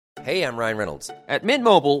Hey, I'm Ryan Reynolds. At Mint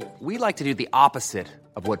Mobile, we like to do the opposite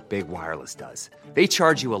of what Big Wireless does. They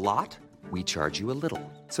charge you a lot, we charge you a little.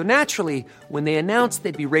 So naturally, when they announced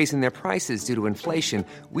they'd be raising their prices due to inflation,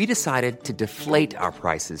 we decided to deflate our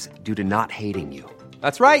prices due to not hating you.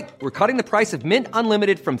 That's right. We're cutting the price of Mint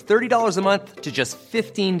Unlimited from $30 a month to just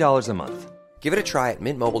 $15 a month. Give it a try at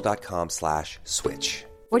mintmobile.com/switch.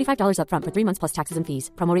 $45 up front for 3 months plus taxes and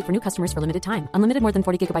fees. Promo rate for new customers for limited time. Unlimited more than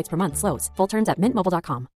 40 gigabytes per month. Slows full terms at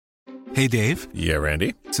mintmobile.com. Hey, Dave. Yeah,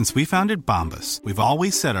 Randy. Since we founded Bombas, we've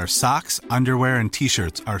always said our socks, underwear, and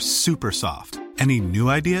T-shirts are super soft. Any new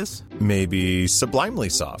ideas? Maybe sublimely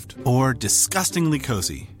soft. Or disgustingly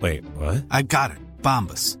cozy. Wait, what? I got it.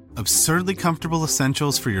 Bombas. Absurdly comfortable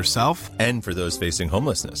essentials for yourself and for those facing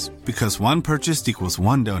homelessness. Because one purchased equals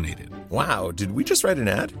one donated. Wow, did we just write an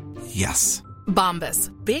ad? Yes.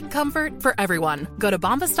 Bombas. Big comfort for everyone. Go to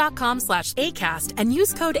bombas.com/ACAST and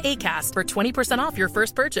use code ACAST for 20% off your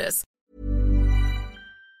first purchase.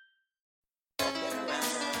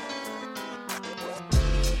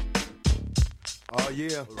 Oh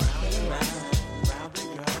yeah,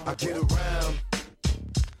 I get around.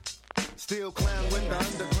 Still clown with the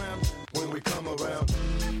underground when we come around.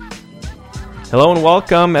 Hello and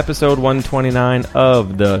welcome, episode 129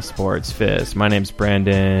 of the Sports Fist. My name's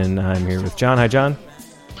Brandon. I'm here with John. Hi, John.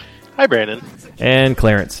 Hi, Brandon. And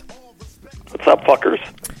Clarence. What's up, fuckers?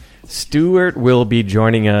 Stuart will be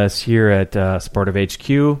joining us here at Sportive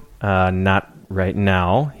HQ. Not right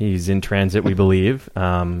now. He's in transit, we believe.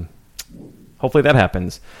 Hopefully that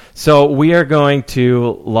happens. So we are going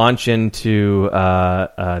to launch into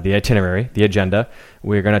the itinerary, the agenda.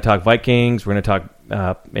 We're going to talk Vikings. We're going to talk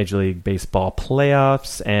Major League Baseball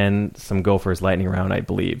playoffs and some Gophers lightning round, I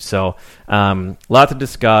believe. So lot to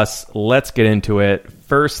discuss. Let's get into it.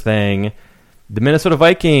 First thing, the Minnesota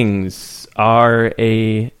Vikings are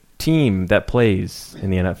a team that plays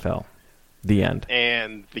in the NFL. The end.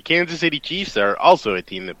 And the Kansas City Chiefs are also a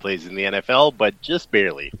team that plays in the NFL, but just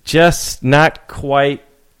barely. Just not quite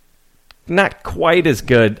as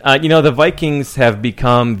good. The Vikings have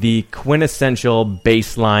become the quintessential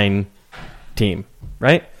baseline team,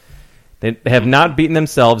 right? They have not beaten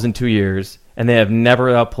themselves in 2 years, and they have never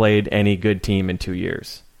outplayed any good team in 2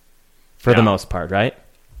 years, for the most part, right?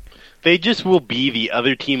 They just will be the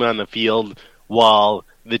other team on the field while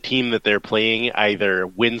the team that they're playing either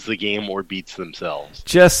wins the game or beats themselves.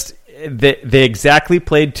 Just they exactly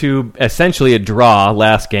played to essentially a draw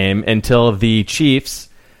last game until the Chiefs,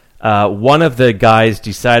 one of the guys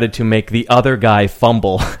decided to make the other guy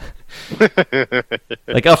fumble.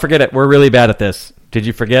 Like, oh, forget it. We're really bad at this. Did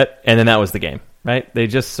you forget? And then that was the game, right? They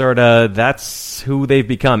just that's who they've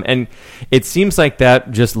become. And it seems like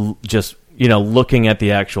that just looking at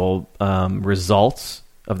the actual results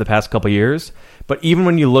of the past couple years. But even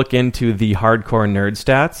when you look into the hardcore nerd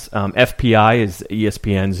stats, FPI is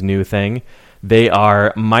ESPN's new thing. They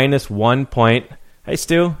are minus 1 point. Hey,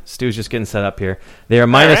 Stu. Stu's just getting set up here. They are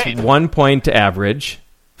minus 1 point to average.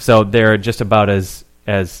 So they're just about as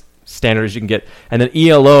standard as you can get. And then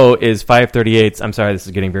ELO is 538. I'm sorry, this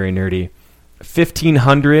is getting very nerdy.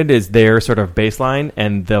 1,500 is their sort of baseline,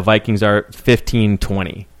 and the Vikings are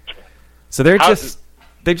 1,520. So they're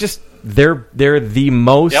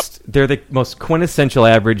the most quintessential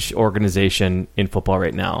average organization in football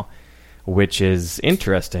right now, which is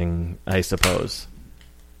interesting, I suppose.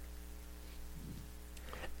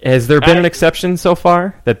 Has there been an exception so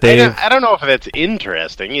far that they? I don't know if that's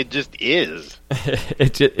interesting. It just is.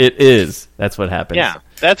 It is. That's what happens. Yeah,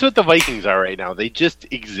 that's what the Vikings are right now. They just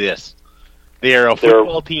exist. They are a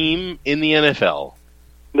football team in the NFL.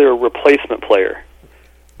 They're a replacement player.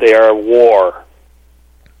 They are a war.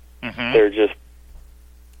 Mm-hmm.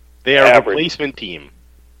 They are a replacement team.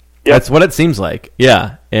 Yep. That's what it seems like.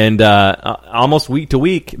 Yeah, and almost week to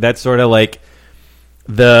week, that's sort of like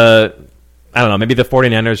maybe the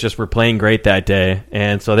 49ers just were playing great that day,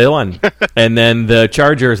 and so they won. And then the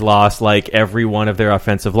Chargers lost like every one of their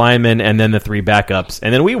offensive linemen, and then the 3 backups,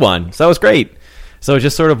 and then we won. So that was great. So it's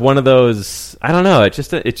just sort of one of those, I don't know, it's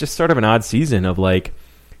just sort of an odd season of like,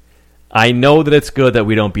 I know that it's good that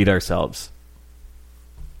we don't beat ourselves.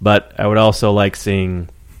 But I would also like seeing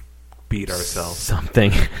beat ourselves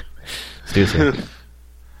something.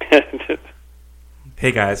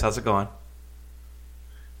 Hey guys, how's it going?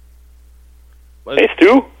 Hey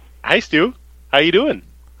Stu. Hi Stu. How you doing?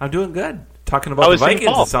 I'm doing good. Talking about the Vikings,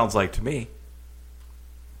 it sounds like to me.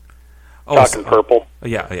 Talking purple.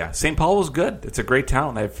 Yeah. St. Paul was good. It's a great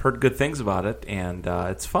town. I've heard good things about it, and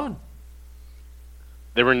it's fun.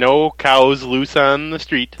 There were no cows loose on the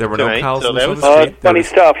street. There were tonight, no cows so loose on the street. Funny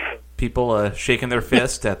stuff. People shaking their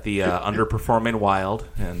fist at the underperforming Wild.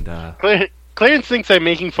 And Clarence thinks I'm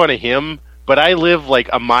making fun of him, but I live like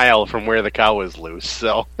a mile from where the cow was loose.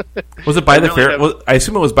 So was it by the fair? I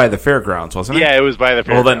assume it was by the fairgrounds, wasn't it? Yeah, it was by the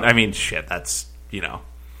fairgrounds. Well, then I mean, shit. That's if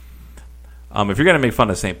you're gonna make fun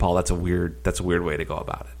of St. Paul, that's a weird way to go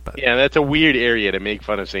about it. But yeah, that's a weird area to make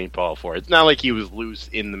fun of St. Paul for. It's not like he was loose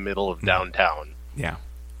in the middle of downtown. Yeah.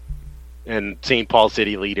 And St. Paul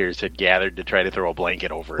city leaders had gathered to try to throw a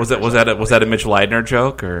blanket over it. Was that a Mitch Leidner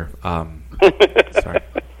joke or? Sorry.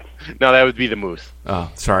 No, that would be the Moose.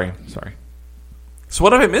 Oh, sorry. So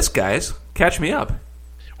what have I missed, guys? Catch me up.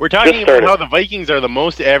 We're talking about how the Vikings are the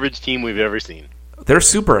most average team we've ever seen. They're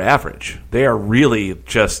super average. They are really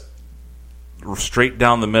just straight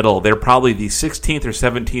down the middle. They're probably the 16th or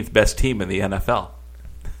 17th best team in the NFL.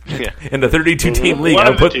 Yeah. In the 32-team league, One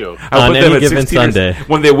I of put the two. On them any at given 16 Sunday.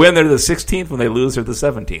 When they win, they're the 16th. When they lose, they're the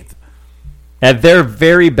 17th. At their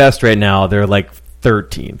very best right now, they're like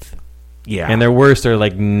 13th. Yeah. And their worst are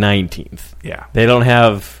like 19th. Yeah. They don't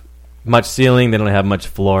have much ceiling. They don't have much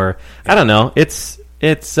floor. I don't know. It's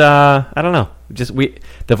I don't know.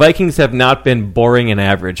 The Vikings have not been boring and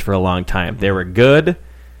average for a long time. They were good,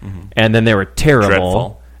 and then they were terrible,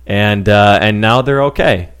 Dreadful. and now they're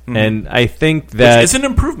okay. And I think that Which is an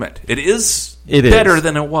improvement. It is better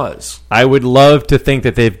than it was. I would love to think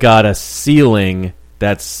that they've got a ceiling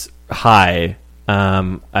that's high.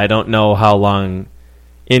 I don't know how long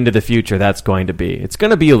into the future that's going to be. It's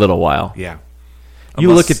going to be a little while. Yeah.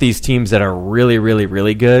 You look at these teams that are really, really,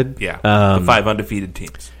 really good. Yeah. The 5 undefeated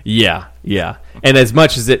teams. Yeah. And as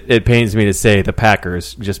much as it pains me to say, the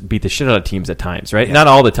Packers just beat the shit out of teams at times, right? Yeah. Not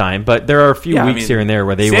all the time, but there are a few weeks here and there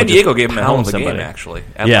where they San will Diego just gave them a hell of a somebody. game, actually,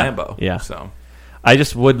 at Lambeau. Yeah. So I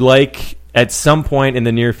just would like, at some point in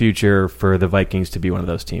the near future, for the Vikings to be one of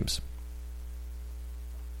those teams.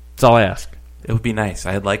 That's all I ask. it would be nice.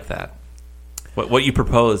 I'd like that. What you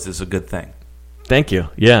proposed is a good thing. Thank you.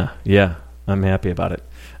 Yeah. I'm happy about it.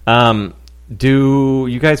 Do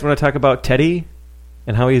you guys want to talk about Teddy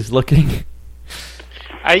and how he's looking?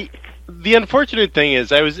 The unfortunate thing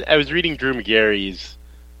is, I was reading Drew McGarry's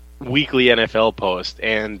weekly NFL post,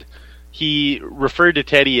 and he referred to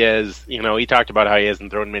Teddy as, he talked about how he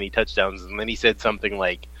hasn't thrown many touchdowns, and then he said something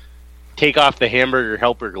like, take off the hamburger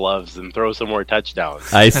helper gloves and throw some more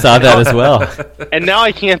touchdowns. I saw that as well. And now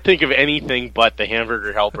I can't think of anything but the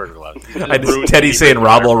hamburger helper gloves. Teddy saying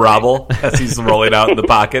 "robble, robble" as he's rolling out in the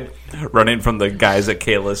pocket, running from the guys that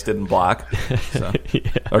Kalis didn't block. So. Yeah.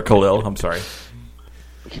 Or Khalil, I'm sorry.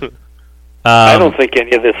 I don't think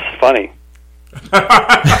any of this is funny.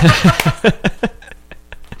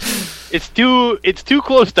 It's too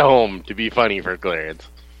close to home to be funny for Clarence.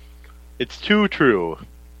 It's too true.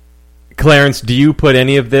 Clarence, do you put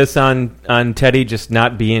any of this on Teddy just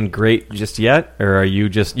not being great just yet, or are you're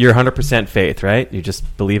 100% faith, right? You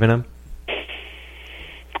just believe in him?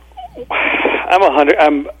 I'm 100.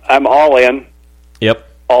 I'm all in. Yep.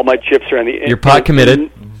 All my chips are in the. You're pot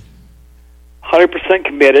committed. 100%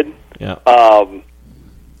 committed. Yeah.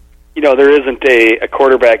 There isn't a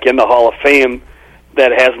quarterback in the Hall of Fame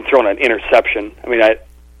that hasn't thrown an interception. I mean, I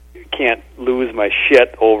can't lose my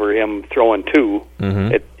shit over him throwing two.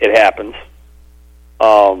 Mm-hmm. It happens.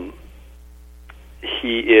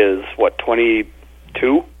 He is, 22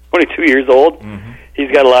 years old? Mm-hmm.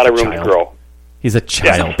 He's got a lot of room to grow. He's a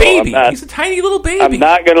child. He's a baby. He's a tiny little baby. I'm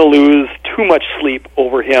not going to lose too much sleep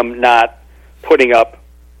over him not putting up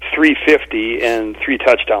 350 and 3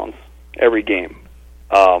 touchdowns every game.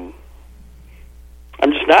 I'm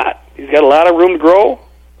just not. He's got a lot of room to grow,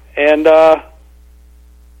 and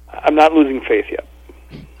I'm not losing faith yet.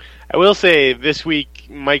 I will say this week,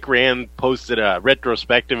 Mike Rand posted a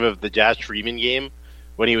retrospective of the Josh Freeman game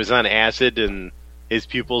when he was on acid and his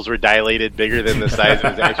pupils were dilated bigger than the size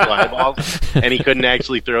of his actual eyeballs, and he couldn't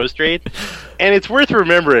actually throw straight. And it's worth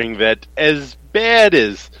remembering that as bad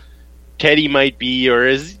as Teddy might be, or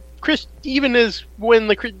as even as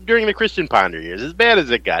during the Christian Ponder years, as bad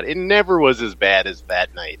as it got, it never was as bad as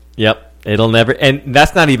that night. Yep. It'll never, and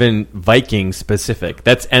that's not even Viking specific.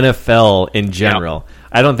 That's NFL in general. Yep.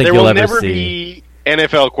 I don't think you'll ever see. There will never be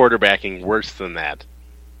NFL quarterbacking worse than that.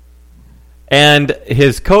 And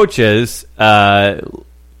his coaches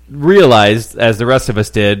realized, as the rest of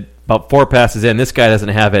us did, about 4 passes in, this guy doesn't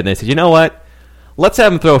have it, and they said, you know what? Let's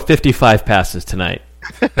have him throw 55 passes tonight.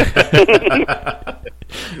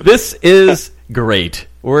 This is great.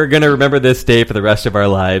 We're going to remember this day for the rest of our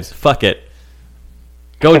lives. Fuck it.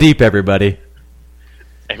 Go deep, everybody.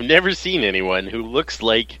 I've never seen anyone who looks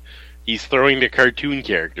like he's throwing to cartoon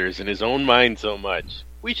characters in his own mind so much.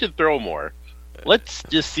 We should throw more. Let's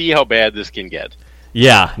just see how bad this can get.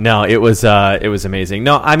 Yeah, no, it was amazing.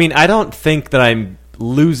 No, I mean, I don't think that I'm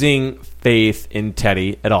losing faith in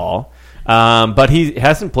Teddy at all. But he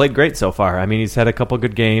hasn't played great so far. I mean, he's had a couple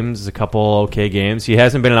good games, a couple okay games. He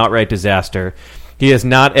hasn't been an outright disaster. He has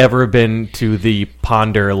not ever been to the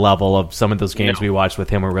Ponder level of some of those games we watched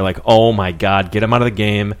with him where we're like, oh my God, get him out of the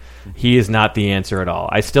game. He is not the answer at all.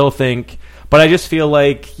 I still think, but I just feel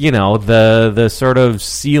like, the sort of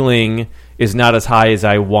ceiling is not as high as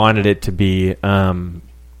I wanted it to be. I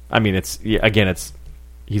mean,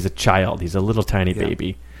 he's a child. He's a little tiny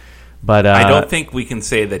baby. But I don't think we can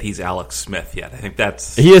say that he's Alex Smith yet. I think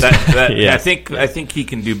that's he is. Yes. I think he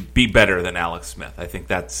can be better than Alex Smith. I think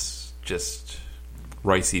that's just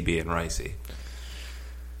Ricey being Ricey.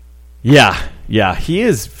 Yeah, he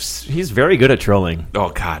is. He's very good at trolling. Oh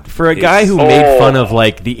God, for a guy who made fun of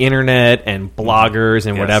like the internet and bloggers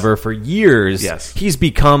and whatever for years, he's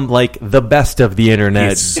become like the best of the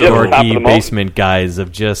internet, dorky basement guys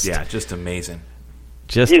of just amazing.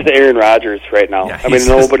 He's the Aaron Rodgers right now. Yeah, I mean,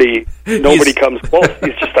 nobody comes close.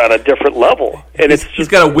 He's just on a different level, and he's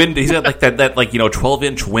got a window. He's got like that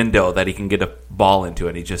 12-inch window that he can get a ball into,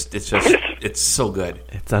 and it's so good.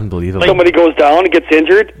 It's unbelievable. Somebody goes down and gets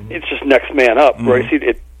injured, it's just next man up. Royce,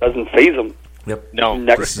 it doesn't faze him. Yep. No.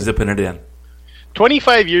 Zipping it in.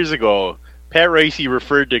 25 years ago, Pat Ricey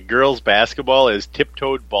referred to girls basketball as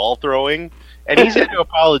tiptoed ball throwing. And he's had to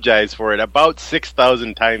apologize for it about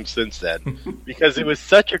 6,000 times since then, because it was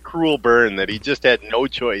such a cruel burn that he just had no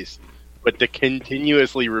choice but to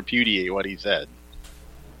continuously repudiate what he said.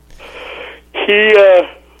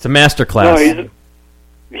 It's a master class. No,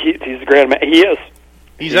 he's a grand man. He is.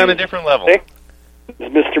 He's on a different level. He's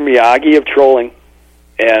Mr. Miyagi of trolling,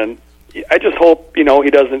 and I just hope he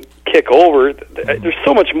doesn't kick over. There's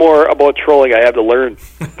so much more about trolling I have to learn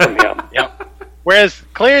from him. Yep. Whereas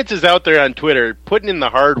Clarence is out there on Twitter putting in the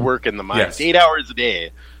hard work and the miles, 8 hours a day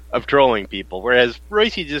of trolling people, whereas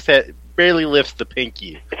Royce just barely lifts the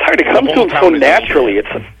pinky. It's hard to come to him so naturally. It's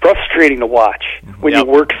frustrating to watch when you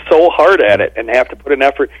work so hard at it and have to put an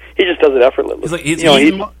effort. He just does it effortlessly.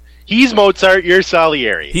 He's Mozart, you're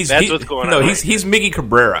Salieri. That's what's going on. No, he's Miggy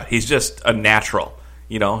Cabrera. He's just a natural.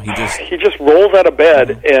 He just rolls out of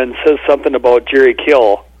bed and says something about Jerry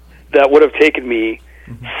Kill that would have taken me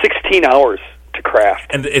 16 hours to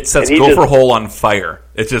craft. And it sets Gopher Hole on fire.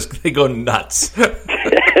 It's just, they go nuts. He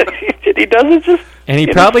does it just... And he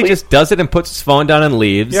probably just does it and puts his phone down and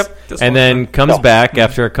leaves. Yep. And then comes back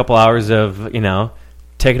after a couple hours of,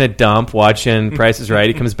 taking a dump, watching Price is Right.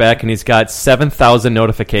 He comes back and he's got 7,000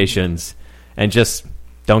 notifications and just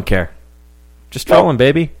don't care. Just trolling,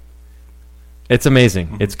 baby. It's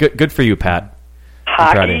amazing. It's good for you, Pat.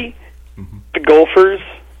 Hockey, the Gophers,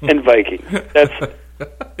 and Vikings. That's...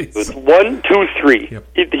 It's 1, 2, 3. Yep.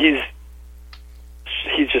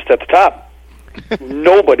 He's just at the top.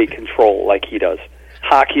 Nobody can troll like he does.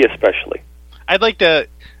 Hockey especially.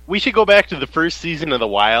 We should go back to the first season of the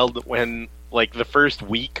Wild when, like, the first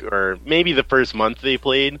week or maybe the first month they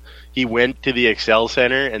played, he went to the Excel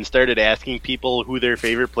Center and started asking people who their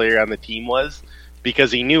favorite player on the team was,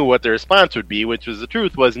 because he knew what their response would be, which was the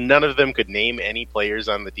truth was none of them could name any players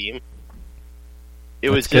on the team. It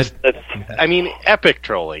was just, epic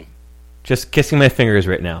trolling. Just kissing my fingers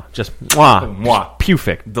right now. Just mwah.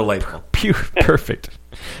 Perfect. Delightful. Perfect.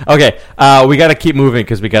 Okay, we got to keep moving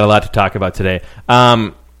because we got a lot to talk about today.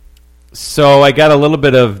 So I got a little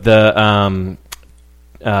bit of the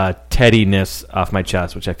Teddiness off my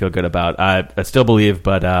chest, which I feel good about. I still believe,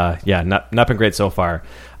 but not been great so far.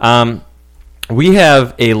 We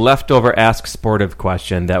have a leftover Ask Sportive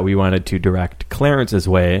question that we wanted to direct Clarence's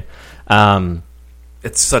way.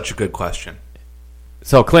 It's such a good question.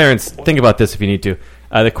 So, Clarence, think about this if you need to.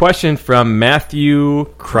 The question from Matthew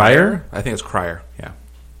Cryer? I think it's Cryer, yeah.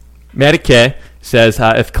 Matty K says,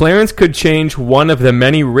 if Clarence could change one of the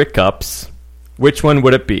many Rick-ups, which one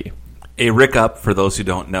would it be? A Rick-up, for those who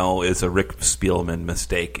don't know, is a Rick Spielman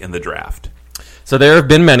mistake in the draft. So there have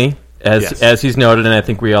been many, as he's noted, and I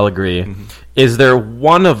think we all agree. Mm-hmm. Is there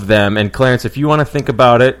one of them, and Clarence, if you want to think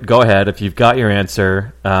about it, go ahead. If you've got your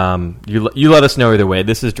answer, you let us know either way.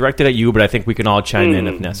 This is directed at you, but I think we can all chime in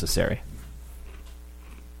if necessary.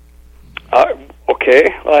 Okay,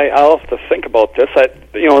 I'll have to think about this.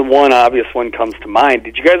 One obvious one comes to mind.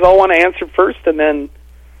 Did you guys all want to answer first and then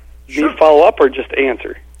follow up, or just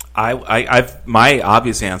answer? My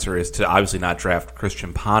obvious answer is to obviously not draft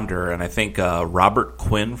Christian Ponder, and I think Robert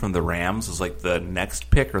Quinn from the Rams is like the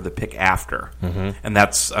next pick or the pick after, and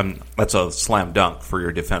that's a slam dunk for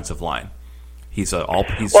your defensive line.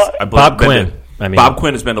 Bob Quinn. Bob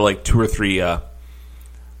Quinn has been to like 2 or 3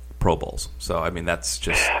 Pro Bowls, so that's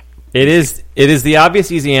just. It is the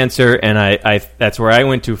obvious easy answer, and I that's where I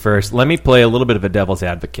went to first. Let me play a little bit of a devil's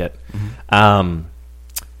advocate.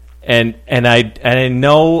 And I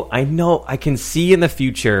know I can see in the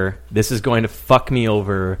future this is going to fuck me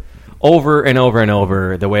over and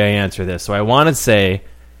over the way I answer this. So I want to say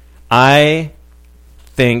I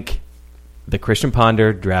think the Christian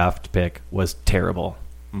Ponder draft pick was terrible.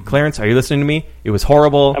 Mm-hmm. Clarence, are you listening to me? It was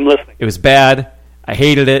horrible. I'm listening. It was bad. I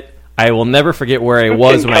hated it. I will never forget where I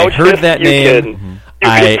was when I heard that name. You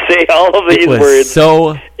can say all of these words.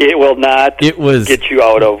 So it will not get you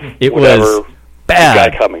out of it whatever was bad.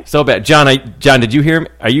 you got coming. So bad. John, did you hear me?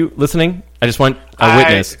 Are you listening? I just want a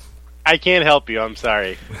witness. I can't help you. I'm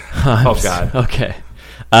sorry. Oh God. Okay.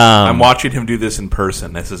 I'm watching him do this in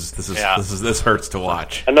person. This hurts to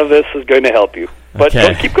watch. None of this is going to help you. But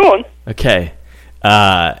don't keep going. Okay.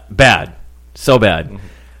 Bad. So bad. Mm-hmm.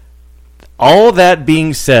 All that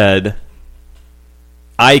being said,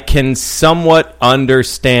 I can somewhat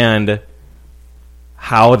understand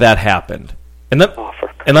how that happened. And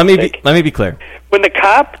let me be clear. When the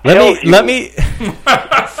cop tells you,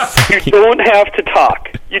 you don't have to talk.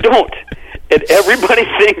 You don't. And everybody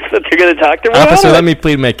thinks that they're going to talk. Officer, let me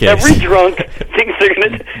plead my case. Every drunk thinks they're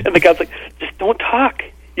going to, and the cop's like, just don't talk.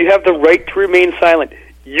 You have the right to remain silent.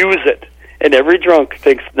 Use it. And every drunk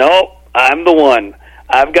thinks, no, I'm the one.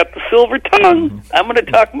 I've got the silver tongue. I'm going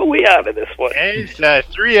to talk my way out of this one. It's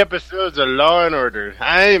 3 episodes of Law and Order.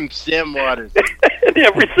 I'm Sam Waters. And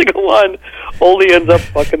every single one only ends up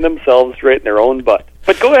fucking themselves right in their own butt.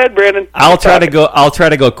 But go ahead, Brandon. I'll try to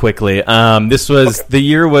go quickly. The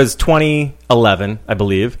year was 2011, I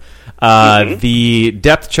believe. The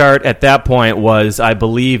depth chart at that point was, I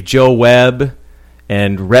believe, Joe Webb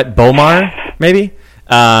and Rhett Bomar, maybe.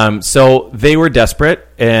 So they were desperate,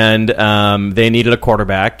 and they needed a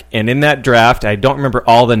quarterback. And in that draft, I don't remember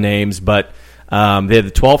all the names, but they had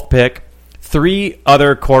the 12th pick. 3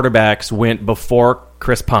 other quarterbacks went before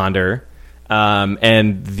Chris Ponder,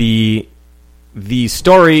 and the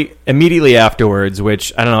story immediately afterwards,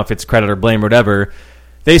 which I don't know if it's credit or blame or whatever,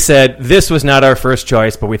 they said, this was not our first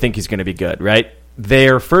choice, but we think he's going to be good, right?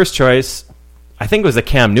 Their first choice, I think it was the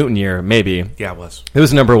Cam Newton year, maybe. Yeah, it was. It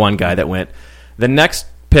was the number 1 guy that went. The next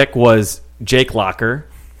pick was Jake Locker,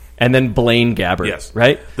 and then Blaine Gabbert. Yes,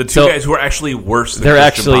 right. The two guys who are actually worse than they're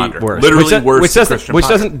Christian actually Ponder. worse, literally worse than Christian which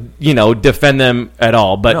Ponder. doesn't defend them at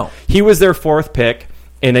all. But he was their 4th pick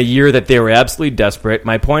in a year that they were absolutely desperate.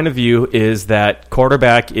 My point of view is that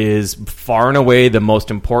quarterback is far and away the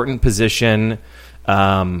most important position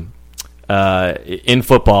in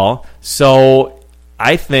football. So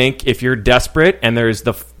I think if you're desperate and there's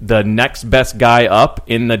the next best guy up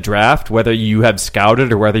in the draft, whether you have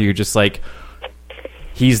scouted or whether you're just like,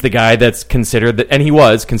 he's the guy that's considered, and he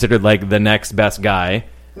was considered like the next best guy.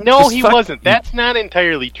 No, he wasn't. That's not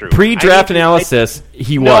entirely true. Pre-draft analysis,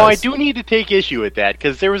 he was. No, I do need to take issue with that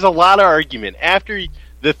because there was a lot of argument after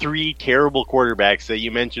the 3 terrible quarterbacks that you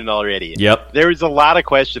mentioned already. Yep. There was a lot of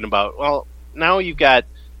question about, well, now you've got,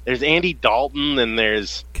 there's Andy Dalton and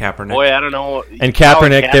there's Kaepernick. Boy, I don't know. And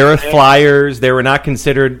Kaepernick, they were Flyers. They were not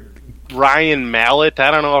considered. Ryan Mallett. I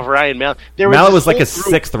don't know if Ryan Mallett. Mallett was like a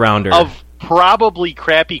 6th rounder. Of probably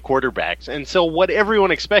crappy quarterbacks. And so what everyone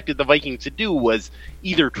expected the Vikings to do was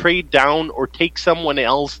either trade down or take someone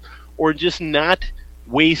else or just not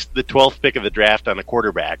waste the 12th pick of the draft on a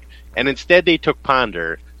quarterback. And instead they took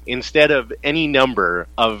Ponder instead of any number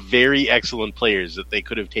of very excellent players that they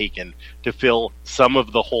could have taken to fill some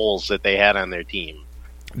of the holes that they had on their team.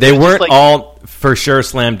 They weren't all, for sure,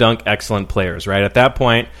 slam dunk excellent players, right? At that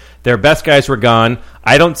point, their best guys were gone.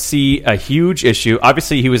 I don't see a huge issue.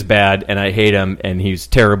 Obviously, he was bad, and I hate him, and he's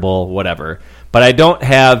terrible, whatever. But I don't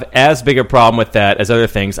have as big a problem with that as other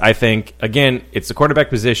things. I think, again, it's the quarterback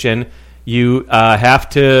position. You have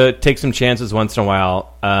to take some chances once in a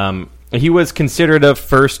while. He was considered a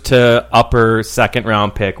 1st to upper 2nd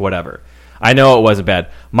round pick, whatever. I know it wasn't bad.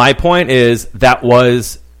 My point is that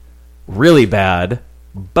was really bad,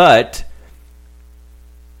 but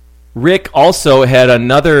Rick also had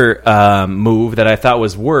another move that I thought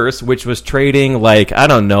was worse, which was trading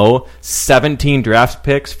 17 draft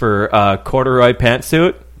picks for a corduroy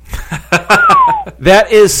pantsuit.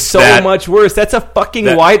 That is so much worse. That's a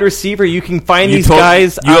fucking wide receiver. You can find these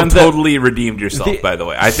guys. You have totally redeemed yourself, by the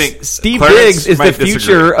way. I think Steve Clarence Biggs is the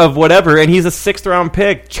future of whatever, and he's a 6th round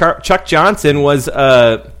pick. Chuck Johnson was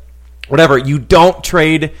whatever. You don't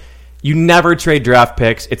trade. You never trade draft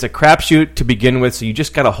picks. It's a crapshoot to begin with, so you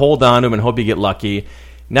just got to hold on to him and hope you get lucky.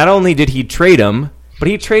 Not only did he trade him, but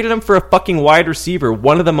he traded him for a fucking wide receiver,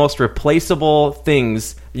 one of the most replaceable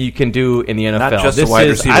things you can do in the NFL. Not just a wide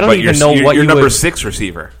receiver, I don't even know what your number 6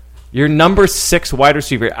 receiver. Your number 6 wide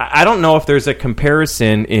receiver. I don't know if there's a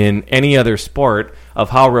comparison in any other sport of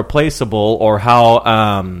how replaceable or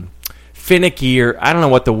how finicky, or I don't know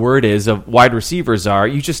what the word is, of wide receivers are.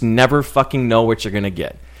 You just never fucking know what you're going to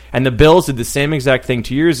get. And the Bills did the same exact thing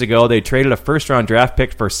 2 years ago. They traded a first-round draft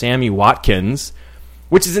pick for Sammy Watkins,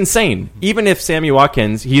 which is insane. Even if Sammy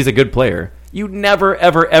Watkins, he's a good player, you never,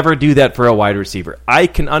 ever, ever do that for a wide receiver. I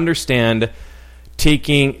can understand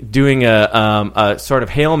doing a sort of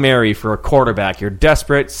Hail Mary for a quarterback. You're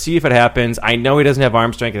desperate, see if it happens. I know he doesn't have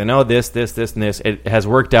arm strength, and I know this, and this. It has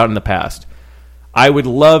worked out in the past. I would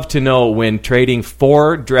love to know when trading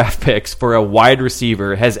 4 draft picks for a wide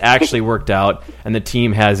receiver has actually worked out and the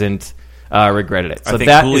team hasn't regretted it. So I think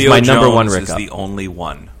that Julio is my number Jones one Rick is up. the only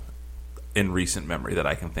one in recent memory that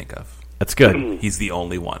I can think of. That's good. He's the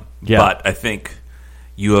only one. Yeah. But I think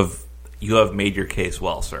you have made your case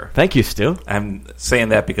well, sir. Thank you, Stu. I'm saying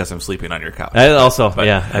that because I'm sleeping on your couch.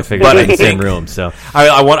 I figured we're in the same room. So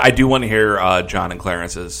I do want to hear John and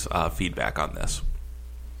Clarence's feedback on this.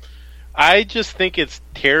 I just think it's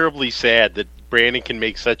terribly sad that Brandon can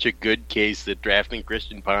make such a good case that drafting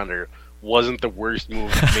Christian Ponder wasn't the worst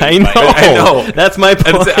move made I know. That's my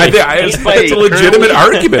point. It's a legitimate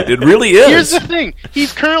argument. It really is. Here's the thing.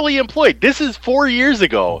 He's currently employed. This is 4 years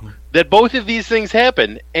ago that both of these things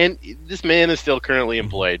happened, and this man is still currently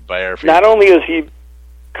employed by our Not only is he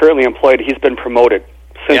currently employed, he's been promoted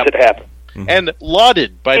since it happened. Mm-hmm. And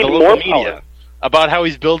lauded by the local media about how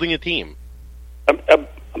he's building a team.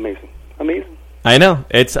 Amazing. I know.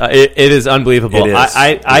 It is unbelievable. It is.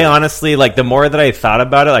 I honestly, like, the more that I thought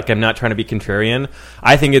about it, like, I'm not trying to be contrarian,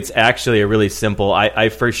 I think it's actually a really simple, I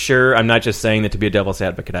for sure, I'm not just saying that to be a devil's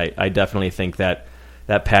advocate, I definitely think that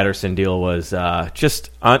Patterson deal was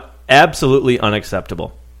just absolutely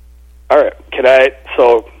unacceptable. All right.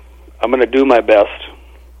 So I'm going to do my best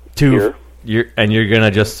here. You're going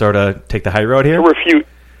to just sort of take the high road here? To refute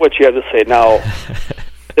what you have to say. Now,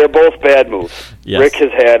 they're both bad moves. Yes. Rick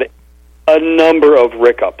has had a number of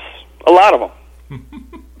Rick-ups. A lot of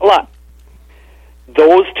them. A lot.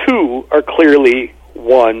 Those two are clearly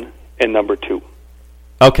 1 and number 2.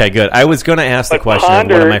 Okay, good. I was going to ask the question,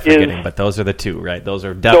 Ponder what am I forgetting? But those are the 2, right? Those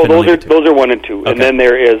are definitely the 2. Those are 1 and 2. Okay. And then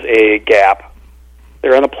there is a gap.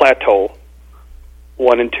 They're on a plateau,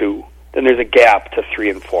 1 and 2. Then there's a gap to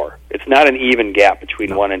 3 and 4. It's not an even gap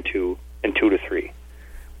between 1 and 2 and 2 to 3.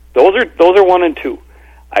 Those are 1 and 2.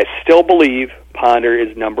 I still believe Ponder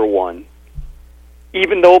is number 1.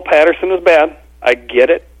 Even though Patterson is bad, I get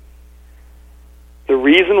it. The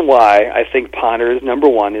reason why I think Ponder is number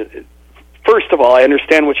 1 is, first of all, I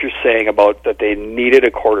understand what you're saying about that they needed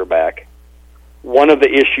a quarterback. One of the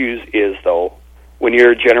issues is, though, when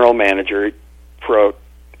you're a general manager for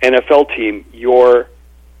an NFL team, your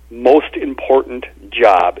most important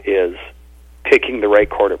job is picking the right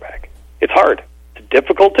quarterback. It's hard. It's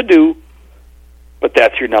difficult to do, but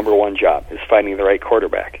that's your number 1 job, is finding the right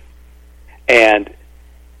quarterback. And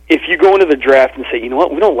if you go into the draft and say, you know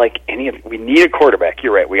what, we don't like any of it. We need a quarterback.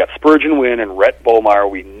 You're right. We got Spurgeon Wynn and Rhett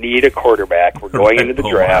Bomar. We need a quarterback. We're going into the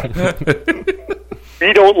draft.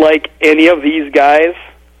 We don't like any of these guys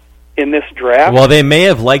in this draft. Well, they may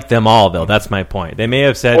have liked them all, though. That's my point. They may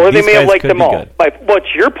have said, or they these may have guys liked could them be all. good. But what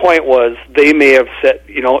your point was, they may have said,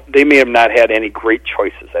 they may have not had any great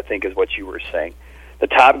choices, I think is what you were saying. The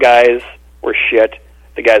top guys were shit.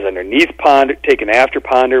 The guys underneath Ponder, taken after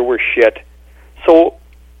Ponder, were shit. So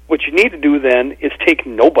what you need to do then is take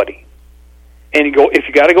nobody. And you go, if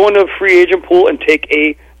you got to go into a free agent pool and take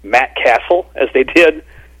a Matt Castle, as they did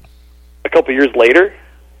a couple years later,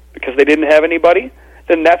 because they didn't have anybody,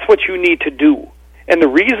 then that's what you need to do. And the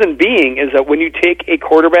reason being is that when you take a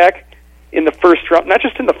quarterback in the first round, not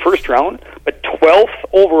just in the first round, but 12th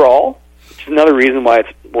overall, which is another reason why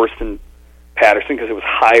it's worse than Patterson, because it was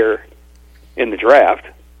higher in the draft.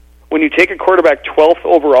 When you take a quarterback 12th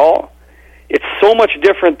overall, it's so much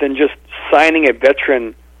different than just signing a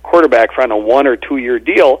veteran quarterback for on a 1 or 2 year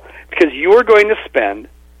deal, because you are going to spend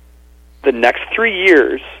the next 3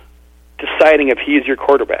 years deciding if he is your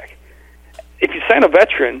quarterback. If you sign a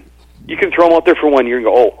veteran, you can throw him out there for 1 year and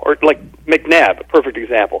go, oh, or like McNabb, a perfect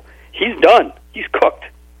example. He's done. He's cooked.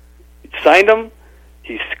 You signed him.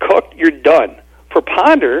 He's cooked. You're done. For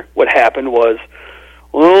Ponder, what happened was,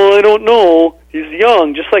 well, I don't know. He's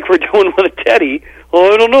young, just like we're doing with Teddy.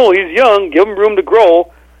 Well, I don't know. He's young. Give him room to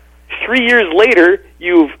grow. 3 years later,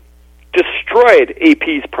 you've destroyed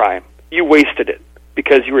AP's prime. You wasted it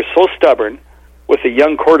because you were so stubborn with a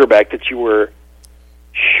young quarterback that you were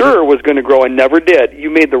sure was going to grow and never did. You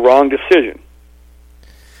made the wrong decision.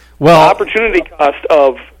 Well, the opportunity cost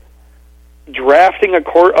of drafting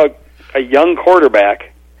a young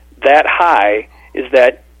quarterback that high is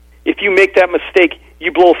that if you make that mistake,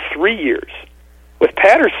 you blow 3 years. With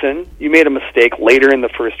Patterson, you made a mistake later in the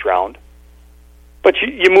first round. But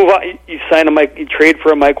you move on. You sign you trade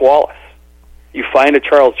for a Mike Wallace. You find a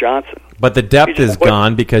Charles Johnson. But the depth is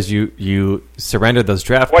gone because you surrendered those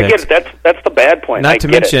draft picks. I picks. get it. That's the bad point. Not to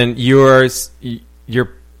mention your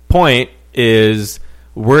point is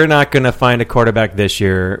we're not going to find a quarterback this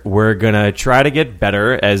year. We're going to try to get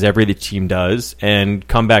better, as every team does, and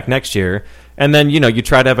come back next year. And then, you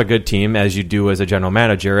try to have a good team, as you do as a general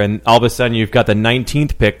manager, and all of a sudden you've got the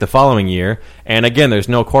 19th pick the following year, and again, there's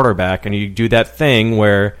no quarterback, and you do that thing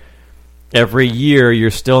where every year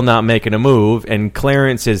you're still not making a move, and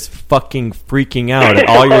Clarence is fucking freaking out, and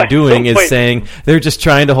all you're doing is saying they're just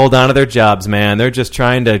trying to hold on to their jobs, man. They're just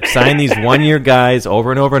trying to sign these one-year guys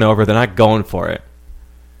over and over and over. They're not going for it.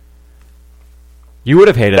 You would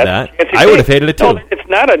have hated that. I would have hated it too. No,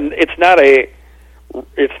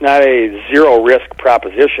 it's not a zero risk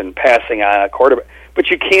proposition passing on a quarterback, but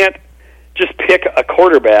you can't just pick a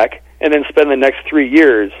quarterback and then spend the next 3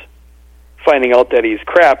 years finding out that he's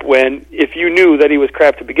crap when if you knew that he was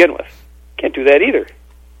crap to begin with. Can't do that either.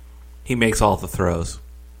 He makes all the throws.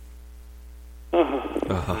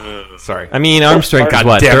 Sorry. I mean, arm strength is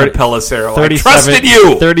what? Damn it, Pelissero. I trusted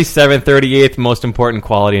you! 37th, 38th most important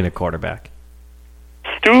quality in a quarterback.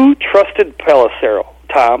 Stu trusted Pelissero,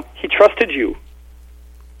 Tom. He trusted you.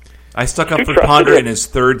 I stuck up for Ponder in his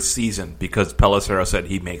third season because Pelissero said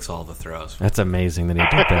he makes all the throws. That's amazing that he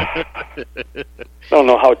did that. I don't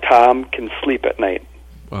know how Tom can sleep at night,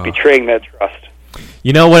 betraying that trust.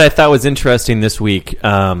 You know what I thought was interesting this week,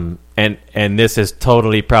 and this is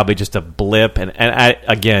totally probably just a blip, and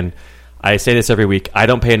I say this every week, I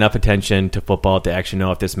don't pay enough attention to football to actually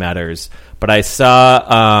know if this matters, but I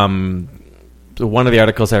saw one of the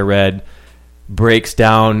articles I read breaks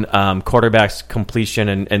down quarterbacks' completion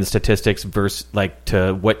and statistics versus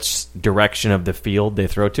to which direction of the field they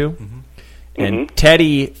throw to. Mm-hmm. And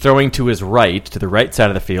Teddy throwing to his right, to the right side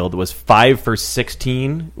of the field, was 5 for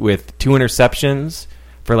 16 with 2 interceptions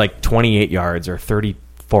for 28 yards or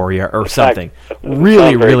 34 yards or something.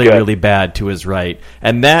 Really bad to his right.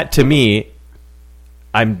 And that, to me,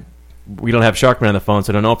 we don't have Sharkman on the phone,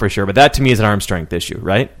 so I don't know for sure, but that to me is an arm strength issue,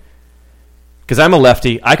 right? Because I'm a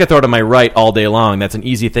lefty, I could throw to my right all day long. That's an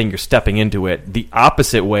easy thing. You're stepping into it. The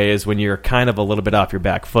opposite way is when you're kind of a little bit off your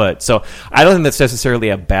back foot. So I don't think that's necessarily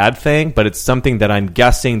a bad thing, but it's something that I'm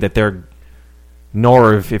guessing that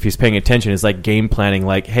Norv, if he's paying attention, is game planning.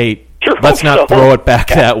 Hey, let's not throw it back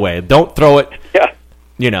that way. Don't throw it.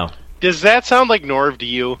 Yeah. Does that sound like Norv to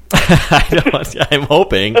you? I'm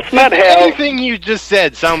hoping. Let's not have everything you just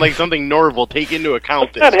said sound like something Norv will take into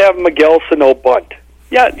account. Let's not have Miguel Sano bunt.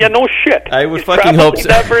 Yeah, no shit. I would He's fucking hope so. He's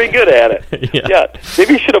not very good at it. Yeah.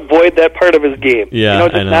 Maybe he should avoid that part of his game. Yeah,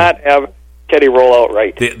 just not have Teddy roll out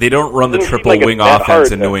right. They don't run the triple wing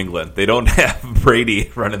offense in New England. They don't have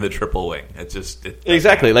Brady running the triple wing. It's just...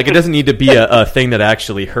 Exactly. It doesn't need to be a thing that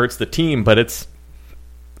actually hurts the team, but it's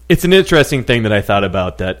an interesting thing that I thought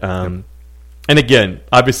about that... and again,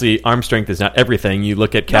 obviously, arm strength is not everything. You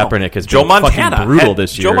look at Kaepernick as being fucking brutal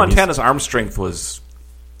this year. Joe Montana's arm strength was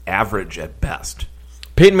average at best.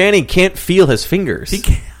 Peyton Manning can't feel his fingers. He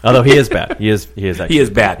can't. Although he is bad. He is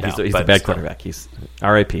bad now. He's a bad quarterback. He's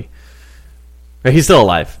R.I.P. He's still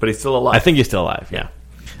alive. But he's still alive. I think he's still alive, yeah.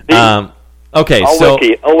 Okay, I'll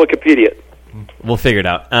Wikipedia. We'll figure it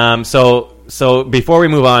out. So before we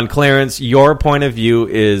move on, Clarence, your point of view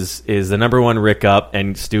is the number one Rick up,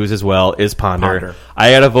 and Stu's as well, is Ponder. I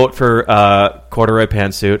had a vote for corduroy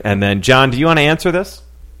pantsuit. And then, John, do you want to answer this?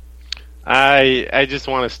 I just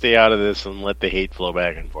want to stay out of this and let the hate flow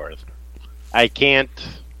back and forth. I can't.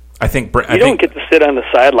 I think you don't get to sit on the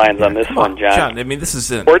sidelines on this one, John. I mean, this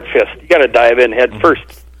is an Sport fist. You got to dive in head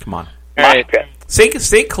first. Come on. All right. Say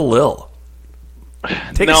Khalil.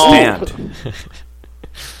 Take a stand.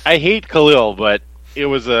 I hate Khalil, but it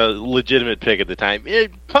was a legitimate pick at the time.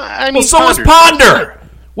 So was Ponder.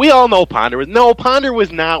 We all know Ponder was. No, Ponder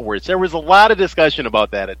was not worse. There was a lot of discussion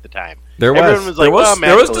about that at the time. Everyone was like,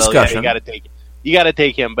 there was discussion. You got to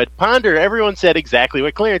take him. But Ponder, everyone said exactly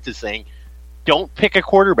what Clarence is saying. Don't pick a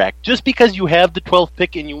quarterback. Just because you have the 12th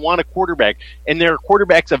pick and you want a quarterback and there are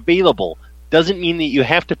quarterbacks available doesn't mean that you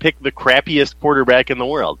have to pick the crappiest quarterback in the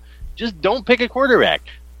world. Just don't pick a quarterback.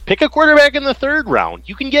 Pick a quarterback in the 3rd round.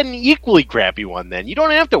 You can get an equally crappy one then. You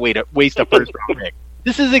don't have to waste a first-round pick.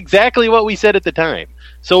 This is exactly what we said at the time.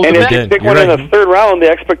 So and if you pick one in the 3rd round, the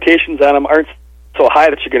expectations on him aren't so high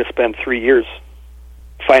that you're going to spend 3 years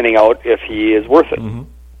finding out if he is worth it. Mm-hmm.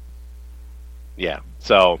 Yeah.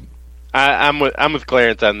 So I'm with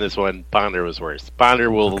Clarence on this one. Ponder was worse.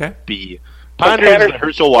 Ponder will be. Ponder is the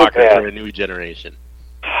Herschel Walker for a new generation.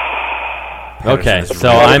 Okay, so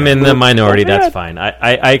I'm in the minority. That's fine.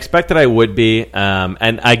 I expected I would be.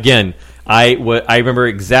 And again, I remember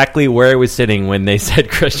exactly where I was sitting when they said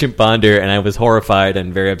Christian Ponder, and I was horrified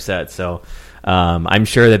and very upset. So I'm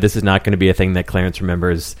sure that this is not going to be a thing that Clarence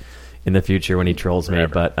remembers in the future when he trolls me.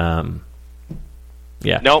 But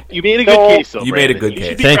yeah. No, you made a good case, though, You Brandon. made a good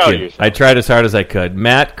case. Thank you. I tried as hard as I could.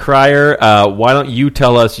 Matt Cryer, why don't you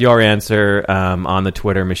tell us your answer on the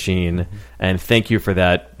Twitter machine? And thank you for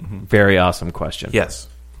that very awesome question. Yes.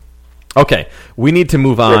 Okay, we need to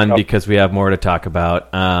move on because we have more to talk about.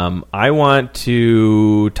 I want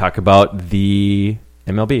to talk about the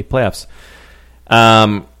MLB playoffs.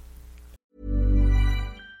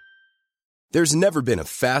 There's never been a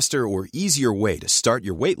faster or easier way to start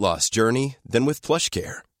your weight loss journey than with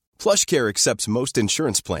PlushCare. PlushCare accepts most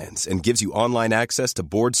insurance plans and gives you online access to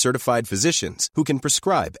board-certified physicians who can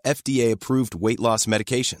prescribe FDA-approved weight loss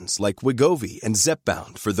medications like Wegovy and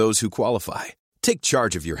Zepbound for those who qualify. Take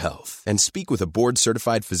charge of your health and speak with a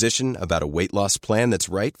board-certified physician about a weight loss plan that's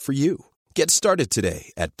right for you. Get started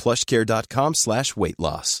today at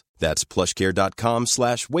plushcare.com/weight-loss. That's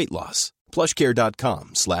plushcare.com/weight-loss.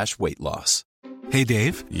 plushcare.com/weight-loss. Hey,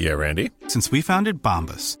 Dave. Yeah, Randy. Since we founded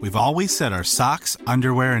Bombas, we've always said our socks,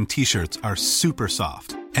 underwear, and T-shirts are super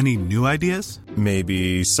soft. Any new ideas?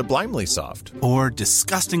 Maybe sublimely soft. Or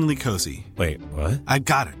disgustingly cozy? Wait, what? I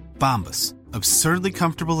got it. Bombas. Absurdly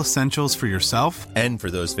comfortable essentials for yourself And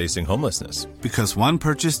for those facing homelessness. because one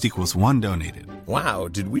purchased equals one donated. Wow,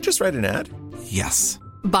 did we just write an ad? Yes.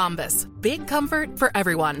 Bombas. Big comfort for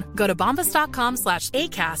everyone. Go to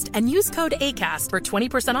bombas.com/ACAST and use code ACAST for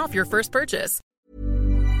 20% off your first purchase.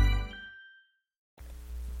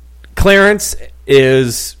 Clarence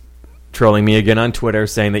is trolling me again on Twitter,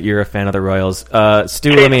 saying that you're a fan of the Royals.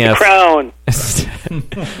 Stu, let me ask. Crown.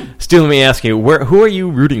 Stu, let me ask you, who are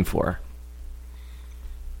you rooting for?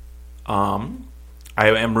 I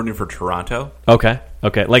am rooting for Toronto. Okay,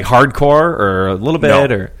 like hardcore or a little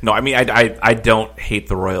bit, or no. I mean, I don't hate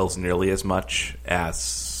the Royals nearly as much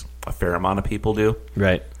as a fair amount of people do.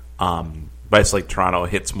 Right. But it's like Toronto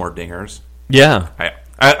hits more dingers. Yeah.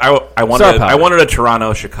 I wanted a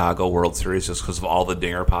Toronto Chicago World Series just because of all the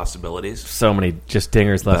dinger possibilities. So many just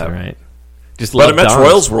dingers left and right. But a Mets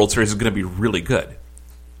Royals World Series is going to be really good.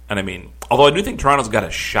 And I mean, although I do think Toronto's got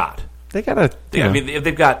a shot. They got a. I mean, if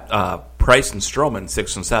they've got Price and Stroman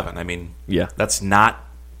 6 and 7. I mean, yeah, that's not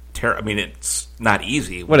terrible. I mean, it's not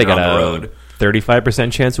easy. What, they got on the road.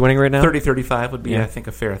 35% chance of winning right now? 30-35 would be, I think,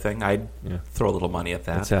 a fair thing. I'd throw a little money at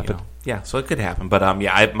that. That's happened. You know. Yeah, so it could happen. But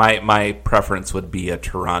my preference would be a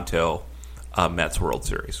Toronto Mets World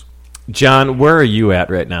Series. John, where are you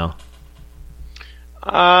at right now?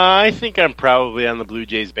 I think I'm probably on the Blue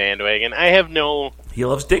Jays bandwagon. I have no... He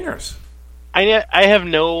loves dingers. I have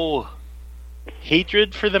no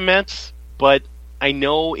hatred for the Mets, but I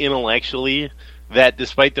know intellectually that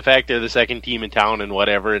despite the fact they're the second team in town and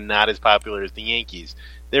whatever, and not as popular as the Yankees,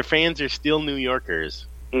 their fans are still New Yorkers,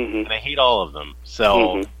 and I hate all of them.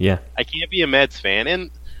 So yeah, I can't be a Mets fan,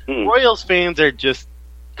 and Royals fans are just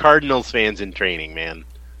Cardinals fans in training, man.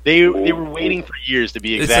 They were waiting for years to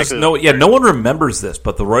be exactly. No one remembers this,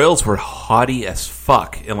 but the Royals were haughty as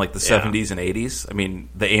fuck in like the 70s and 80s. I mean,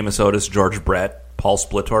 the Amos Otis, George Brett, Paul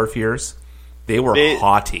Splittorff years. They were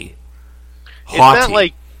haughty. It's not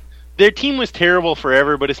like their team was terrible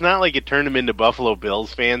forever, but it's not like it turned them into Buffalo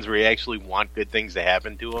Bills fans where you actually want good things to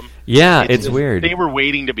happen to them. Yeah, it's weird. They were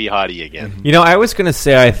waiting to be haughty again. You know, I was going to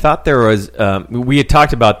say, I thought there was... we had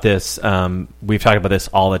talked about this. We've talked about this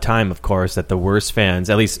all the time, of course, that the worst fans,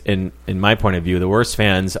 at least in my point of view, the worst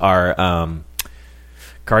fans are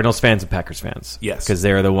Cardinals fans and Packers fans. Yes. Because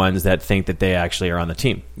they're the ones that think that they actually are on the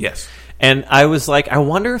team. Yes. And I was like, I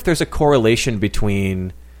wonder if there's a correlation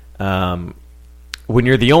between... when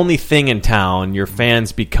you're the only thing in town, your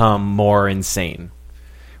fans become more insane,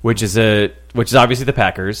 which is obviously the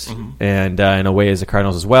Packers, and in a way is the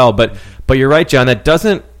Cardinals as well. But you're right, John. That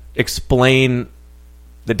doesn't explain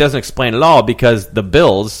at all, because the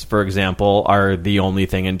Bills, for example, are the only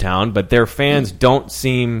thing in town, but their fans don't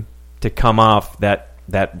seem to come off that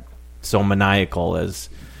so maniacal as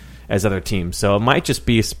other teams. So it might just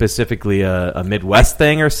be specifically a Midwest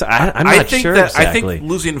thing, or so. I'm not sure exactly. I think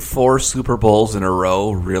losing 4 Super Bowls in a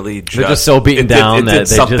row really they're just so beaten down that it did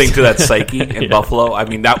something to that psyche in Buffalo. I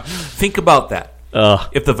mean, now think about that.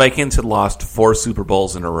 If the Vikings had lost 4 Super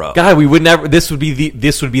Bowls in a row, God, we would never. This would be the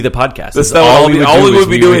podcast. All we would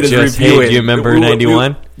be doing is reviewing. Hey, do you remember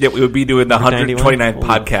 91? Yeah, we would be doing the 129th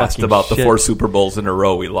podcast about the 4 Super Bowls in a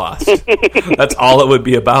row we lost. That's all it would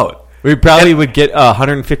be about. We probably would get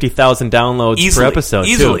 150,000 downloads per episode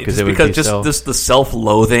easily, too, because just the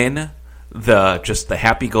self-loathing, the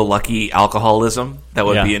happy-go-lucky alcoholism that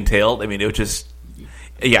would be entailed. I mean, it would just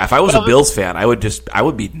Yeah, if I was a Bills fan, I would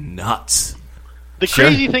be nuts. The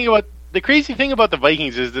crazy thing about the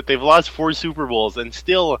Vikings is that they've lost 4 Super Bowls, and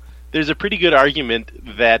still there's a pretty good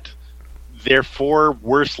argument that their 4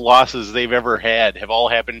 worst losses they've ever had have all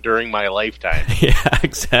happened during my lifetime. Yeah,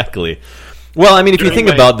 exactly. Well, I mean, if you think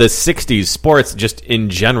about the 60s sports just in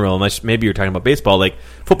general, unless maybe you're talking about baseball, like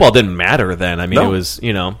football didn't matter then. I mean, it was,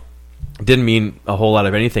 didn't mean a whole lot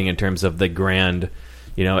of anything in terms of the grand,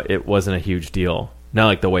 it wasn't a huge deal. Not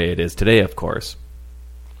like the way it is today, of course.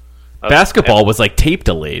 Basketball was like tape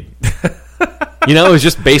delayed. It was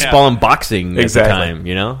just baseball and boxing at the time,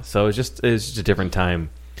 So it was just a different time.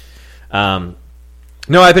 No,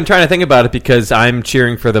 I've been trying to think about it because I'm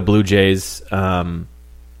cheering for the Blue Jays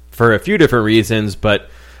for a few different reasons, but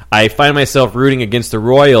I find myself rooting against the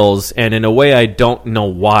Royals, and in a way I don't know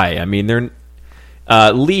why. I mean, they're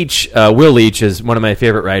Will Leach is one of my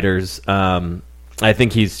favorite writers. I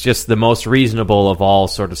think he's just the most reasonable of all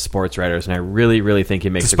sort of sports writers, and I really, really think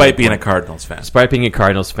he makes despite being a Cardinals fan. Despite being a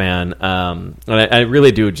Cardinals fan, and I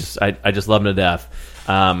really do I just love him to death.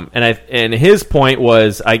 And his point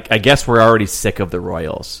was, I guess we're already sick of the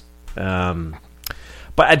Royals, but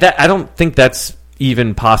I don't think that's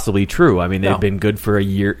even possibly true. I mean, they've been good for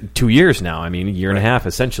 2 years now. I mean, a year and a half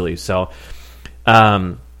essentially. So,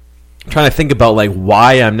 trying to think about like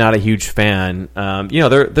why I'm not a huge fan.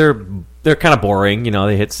 They're kind of boring.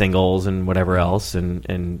 They hit singles and whatever else,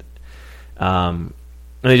 and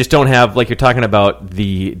they just don't have, like you're talking about,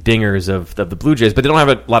 the dingers of the Blue Jays, but they don't have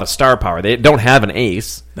a lot of star power. They don't have an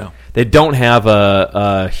ace. No. They don't have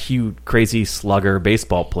a huge, crazy slugger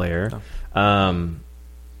baseball player. No.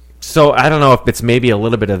 So I don't know if it's maybe a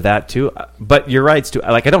little bit of that too. But you're right, Stu.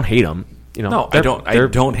 Like, I don't hate them. No, I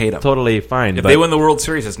don't hate them. Totally fine. If they win the World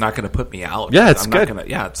Series, it's not going to put me out. Yeah, it's I'm good. Not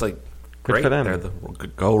gonna, it's like good great for them. They're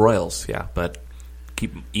go Royals. Yeah, but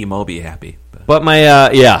keep Emobi happy. But my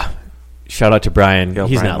shout out to Brian.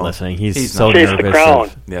 He's Brian not Mo. listening. He's so nervous. Chase the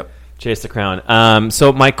crown. Yep. Chase the crown.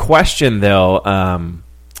 So my question though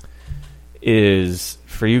is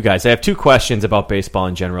for you guys. I have 2 questions about baseball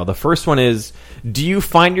in general. The first one is, do you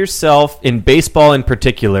find yourself in baseball in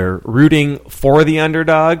particular rooting for the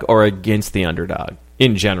underdog or against the underdog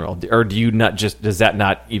in general? Or do you not does that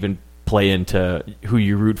not even play into who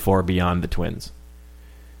you root for beyond the Twins?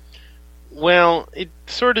 Well, it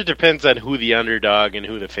sort of depends on who the underdog and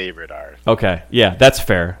who the favorite are. Okay, yeah, that's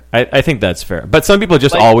fair. I think that's fair. But some people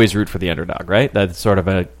just always root for the underdog, right? That's sort of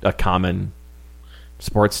a common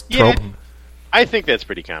sports trope. Yeah, I think that's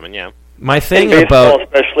pretty common, yeah. My thing in baseball, about...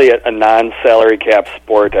 especially a non-salary cap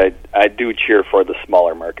sport, I do cheer for the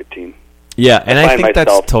smaller market team. Yeah, and I think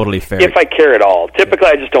that's totally fair. If I care at all. Typically,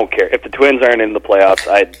 I just don't care. If the Twins aren't in the playoffs,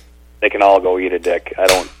 they can all go eat a dick. I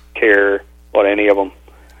don't care about any of them.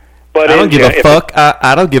 But I don't give a fuck.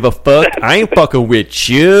 I don't give a fuck. I ain't fucking with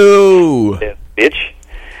you, bitch.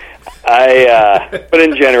 But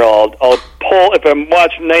in general, I'll pull if I'm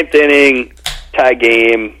watching 9th inning tie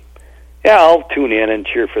game. Yeah, I'll tune in and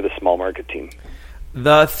cheer for the small market team.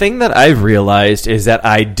 The thing that I've realized is that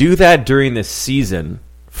I do that during the season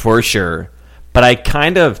for sure, but I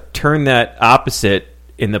kind of turn that opposite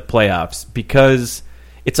in the playoffs because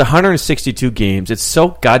it's 162 games. It's so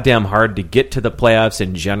goddamn hard to get to the playoffs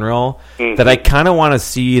in general that I kind of want to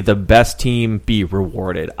see the best team be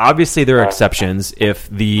rewarded. Obviously, there are exceptions. If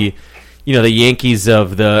the Yankees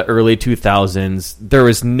of the early 2000s, there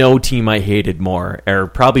was no team I hated more, or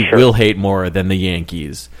probably will hate more than the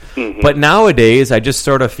Yankees. But nowadays, I just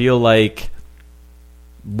sort of feel like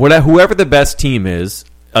whoever the best team is,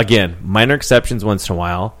 again, minor exceptions once in a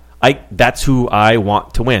while, that's who I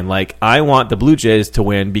want to win. Like, I want the Blue Jays to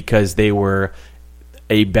win because they were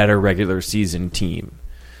a better regular season team.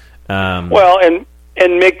 Well,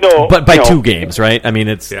 and make no, but by 2 games, right? I mean,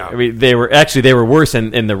 they were worse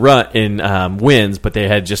in the run in wins, but they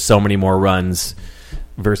had just so many more runs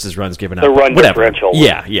versus runs given up. The run differential.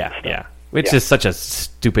 Yeah. It's just such a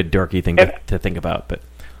stupid, dorky thing to think about. But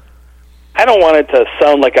I don't want it to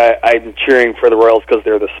sound like I'm cheering for the Royals because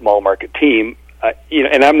they're the small market team.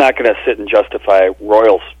 And I'm not going to sit and justify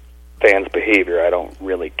Royals fans' behavior. I don't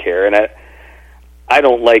really care, and I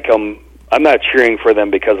don't like them. I'm not cheering for them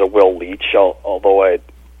because of Will Leach, although I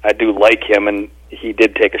do like him, and he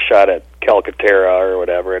did take a shot at Calcaterra or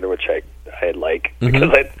whatever, which I like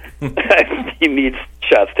because he needs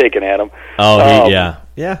shots taken at him.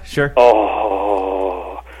 Yeah, sure.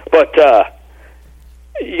 Oh, but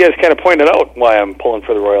you guys kind of pointed out why I'm pulling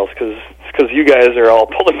for the Royals because you guys are all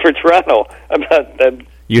pulling for Toronto.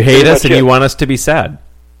 You hate us and you want us to be sad.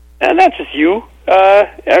 And not just you.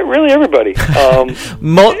 Really everybody.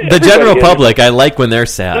 The general public, I like when they're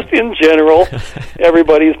sad. Just in general,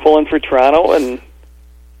 everybody's pulling for Toronto, and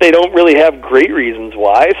they don't really have great reasons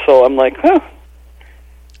why. So I'm like, huh.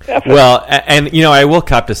 Well, and I will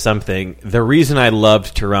cop to something. The reason I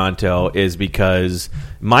loved Toronto is because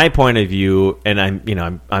my point of view, and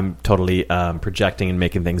I'm totally projecting and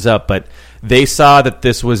making things up, but they saw that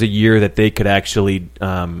this was a year that they could actually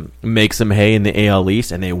make some hay in the AL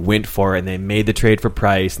East, and they went for it, and they made the trade for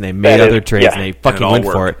Price, and they made other trades, and they fucking went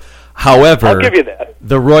for it. However, I'll give you that.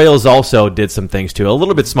 The Royals also did some things too, a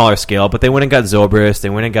little bit smaller scale, but they went and got Zobrist, they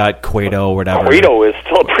went and got Cueto or whatever. Cueto is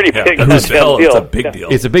still a pretty big deal. It's a big deal.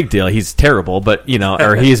 It's a big deal. He's terrible, but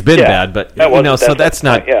or he's been bad, but so that's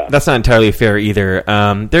not entirely fair either.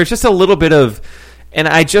 There's just a little bit of, and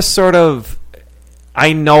I just sort of,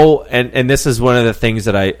 I know, and this is one of the things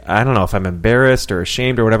that I don't know if I'm embarrassed or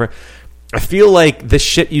ashamed or whatever. I feel like this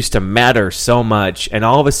shit used to matter so much, and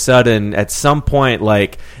all of a sudden, at some point,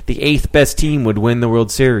 like, the 8th best team would win the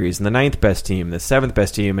World Series, and the 9th best team, the 7th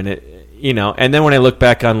best team, and it, and then when I look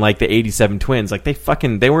back on, like, the 87 Twins, like, they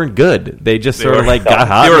weren't good. They just got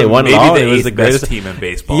hot, they won it all. Maybe it was the greatest team in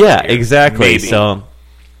baseball. Yeah, exactly. Maybe. So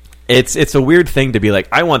it's a weird thing to be like,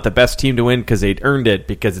 I want the best team to win because they'd earned it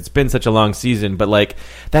because it's been such a long season, but, like,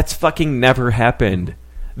 that's fucking never happened.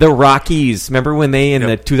 The Rockies, remember when they in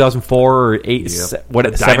the 2004 or 8, the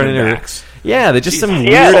 7 or they're just some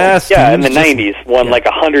weird ass teams. Yeah, in the 90s, won like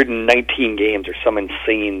 119 games or some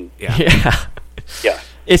insane. Yeah.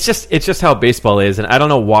 It's just how baseball is, and I don't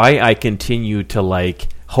know why I continue to like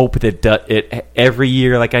hope that it every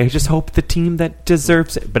year. Like I just hope the team that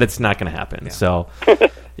deserves it, but it's not going to happen. Yeah. So.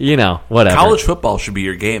 Whatever. College football should be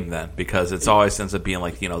your game then, because it's always ends up being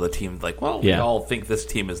like, the team, like, we all think this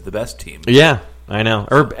team is the best team. Yeah, I know.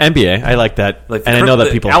 Or NBA, I like that. Like, and I know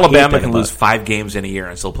that people Alabama can lose 5 games in a year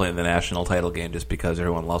and still play in the national title game just because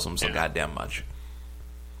everyone loves them so goddamn much.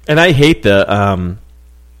 And I hate the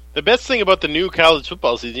best thing about the new college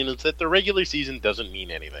football season is that the regular season doesn't mean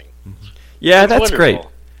anything. Yeah, that's great.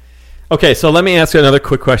 Okay, so let me ask you another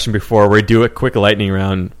quick question before we do a quick lightning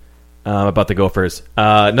round. About the Gophers.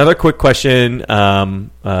 Another quick question around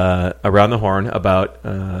the horn about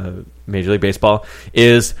Major League Baseball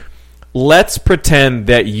is: let's pretend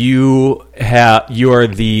that you are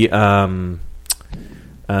the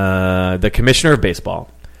commissioner of baseball,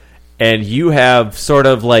 and you have sort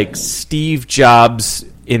of like Steve Jobs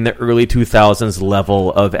in the early 2000s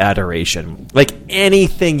level of adoration. Like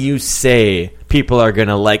anything you say, people are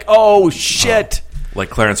gonna like, oh shit. Like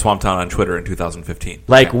Clarence Swamptown on Twitter in 2015.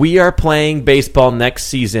 Like, we are playing baseball next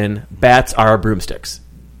season. Bats are broomsticks.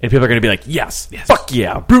 And people are going to be like, yes, fuck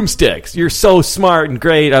yeah, broomsticks. You're so smart and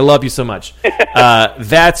great. I love you so much.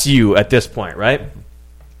 That's you at this point, right?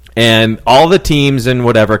 And all the teams and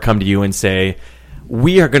whatever come to you and say,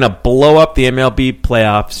 we are going to blow up the MLB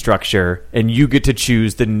playoff structure, and you get to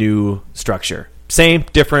choose the new structure. Same,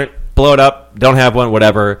 different, blow it up, don't have one,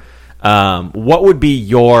 whatever. What would be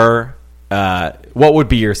your... what would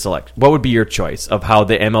be your What would be your choice of how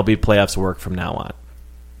the MLB playoffs work from now on?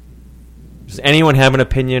 Does anyone have an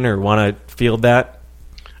opinion or want to field that?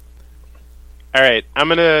 All right, I'm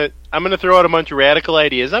gonna throw out a bunch of radical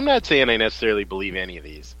ideas. I'm not saying I necessarily believe any of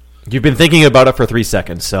these. You've been thinking about it for 3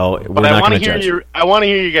 seconds, so we're not going to judge. I want to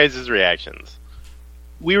hear you guys' reactions.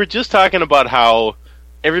 We were just talking about how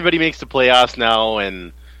everybody makes the playoffs now,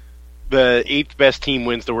 and the 8th best team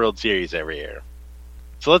wins the World Series every year.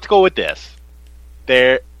 So let's go with this.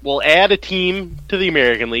 We'll add a team to the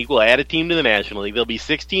American League. We'll add a team to the National League. There'll be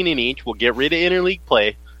 16 in each. We'll get rid of interleague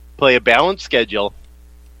play a balanced schedule,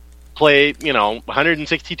 play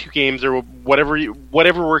 162 games or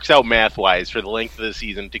whatever works out math-wise for the length of the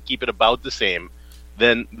season to keep it about the same.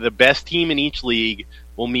 Then the best team in each league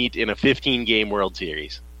will meet in a 15-game World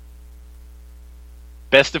Series.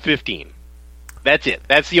 Best of 15. That's it.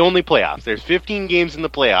 That's the only playoffs. There's 15 games in the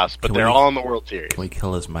playoffs, but they're all in the World Series. Can we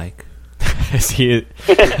kill his mic? Is he?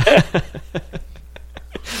 Is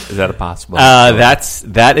that a possible?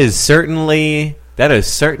 That is certainly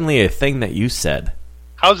a thing that you said.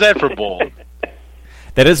 How's that for bold?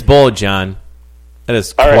 That is bold, John. That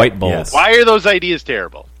is quite bold. Yes. Why are those ideas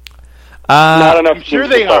terrible? Not enough. I'm sure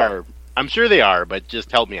they are. I'm sure they are, but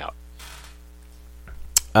just help me out.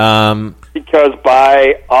 Because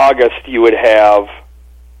by August you would have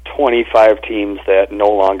 25 teams that no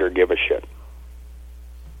longer give a shit.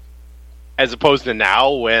 As opposed to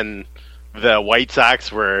now, when the White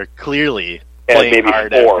Sox were clearly playing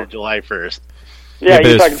hard 4. after July 1st. Yeah,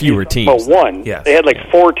 but there's fewer teams. But one. Yes. They had like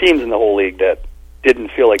 4 teams in the whole league that didn't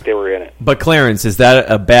feel like they were in it. But Clarence, is that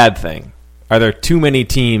a bad thing? Are there too many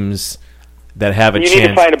teams that have a chance? You need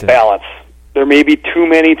to find a balance. There may be too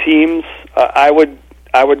many teams. I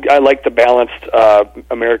I like the balanced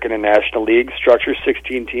American and National League structure,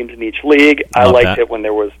 16 teams in each league. I liked it when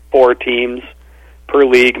there was 4 teams per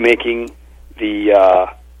league making the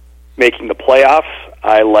playoffs.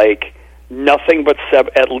 I like nothing but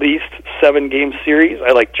at least 7-game series.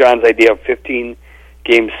 I like John's idea of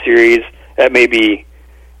 15-game series. That may be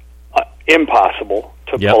impossible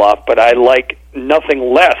to pull off, but I like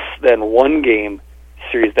nothing less than 1-game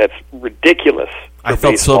series. That's ridiculous. I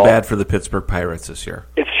felt so bad for the Pittsburgh Pirates this year.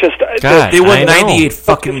 It's just they won 98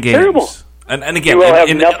 fucking games. Terrible. And again, you will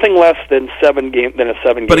have nothing less than a 7-game.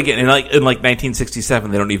 But again, in like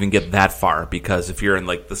 1967, they don't even get that far, because if you're in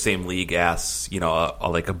like the same league as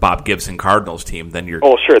like a Bob Gibson Cardinals team, then you're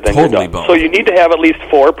then totally you're done. boned. So you need to have at least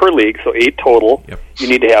 4 per league, so 8 total. Yep. You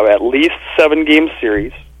need to have at least 7-game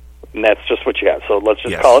series, and that's just what you have. So let's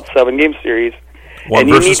just call it 7-game series. 1 and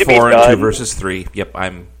versus you need to 4 be and done. 2 versus 3. Yep,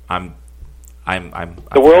 I'm.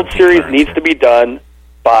 The World Series needs to be done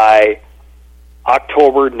by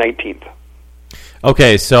October 19th.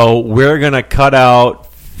 Okay, so we're going to cut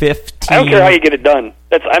out 15... I don't care how you get it done.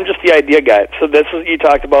 I'm just the idea guy. So this is, you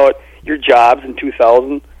talked about your jobs in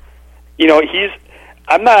 2000.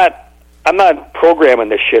 I'm not programming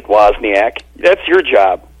this shit, Wozniak. That's your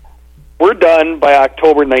job. We're done by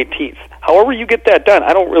October 19th. However you get that done,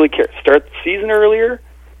 I don't really care. Start the season earlier,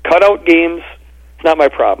 cut out games. It's not my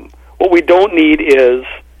problem. What we don't need is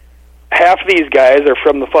half of these guys are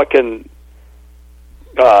from the fucking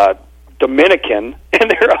Dominican,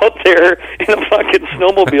 and they're out there in a fucking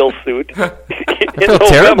snowmobile suit. I feel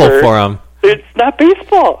terrible for them. It's not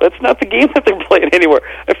baseball. That's not the game that they're playing anywhere.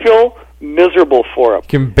 I feel miserable for them.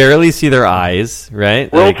 Can barely see their eyes,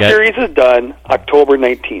 right? World Series is done October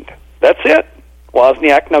 19th. That's it.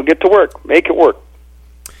 Wozniak, now get to work. Make it work.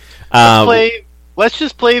 Let's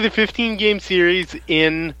just play the 15-game series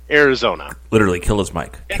in Arizona. Literally, kill his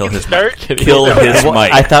mic. Kill his start? mic. Kill his mic.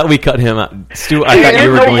 I thought we cut him out. Stu, I thought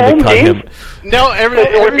you were going to cut him. No, there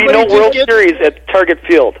would be no World Series at Target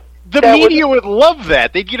Field. The media would love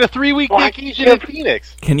that. They'd get a 3-week vacation in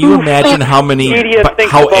Phoenix. Can you imagine how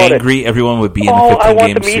angry everyone would be in the 15-game series? I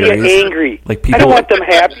want the media angry. Like people, I don't want them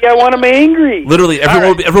happy. I want them angry. Literally,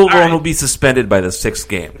 everyone will be suspended by the 6th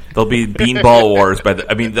game. There'll be beanball wars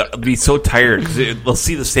they'll be so tired because they'll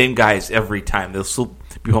see the same guys every time. They'll still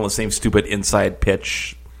be on the same stupid inside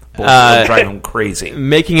pitch. They'll drive them crazy.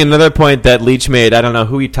 Making another point that Leach made, I don't know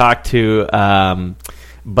who he talked to.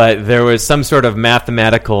 But there was some sort of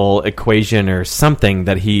mathematical equation or something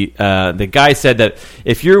that the guy said that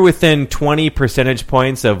if you're within 20 percentage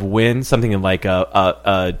points of win, something like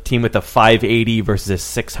a team with a 580 versus a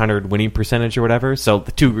 600 winning percentage or whatever, so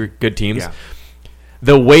the 2 good teams,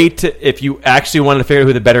 the way to, if you actually wanted to figure out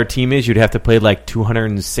who the better team is, you'd have to play like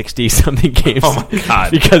 260 something games. Oh my god!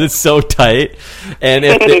 Because it's so tight. And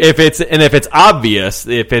if it's obvious,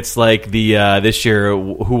 if it's like the this year,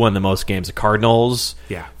 who won the most games? The Cardinals.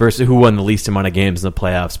 Yeah. Versus who won the least amount of games in the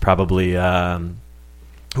playoffs? Probably.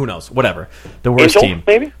 Who knows? Whatever. The worst team.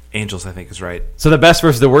 Maybe. Angels, I think, is right. So the best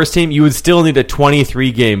versus the worst team, you would still need a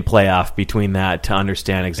 23-game playoff between that to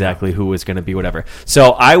understand exactly who was going to be whatever.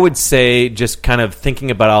 So I would say, just kind of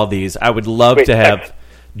thinking about all these, I would love to have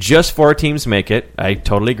just 4 teams make it. I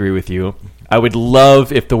totally agree with you. I would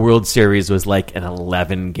love if the World Series was like an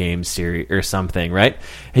 11-game series or something, right?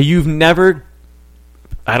 Hey, you've never...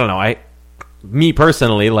 I don't know. Me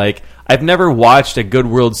personally, like, I've never watched a good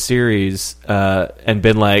World Series and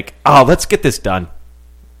been like, oh, let's get this done.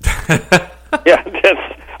 Yeah, that's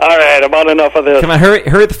all right. About enough of this. Come on,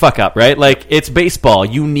 hurry the fuck up, right? Like, it's baseball.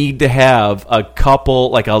 You need to have a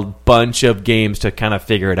bunch of games to kind of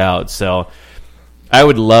figure it out. So, I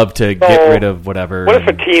would love to get rid of whatever. What if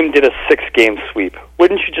a team did a 6-game sweep?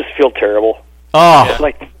 Wouldn't you just feel terrible? Oh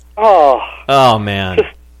man,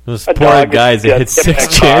 those poor guys that hit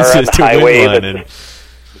 6 chances to win one and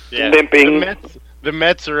limping. The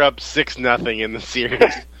Mets are up 6-0 in the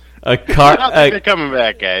series. They're coming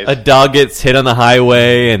back, guys. A dog gets hit on the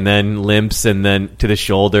highway and then limps and then to the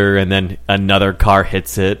shoulder, and then another car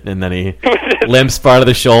hits it, and then he limps part of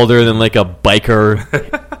the shoulder, and then like a biker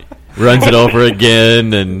runs it over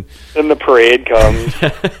again, and then the parade comes.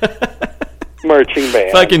 Marching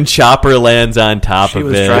band. Fucking chopper lands on top of it. She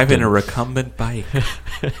was driving a recumbent bike.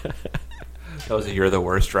 That was a You're the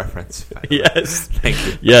Worst reference. Yes. Thank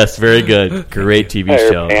you. Yes, very good. Great TV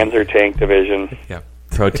show. Panzer Tank Division. Yeah.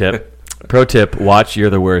 Pro tip, watch You're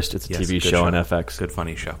the Worst. It's a TV show on FX. Good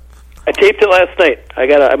funny show. I taped it last night. I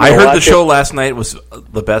heard the show last night was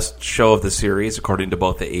the best show of the series, according to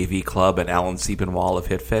both the AV Club and Alan Siebenwall of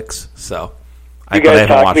HitFix. So You guys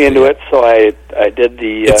talked me into it, so I did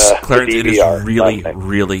the Clarence, the it is DVR really,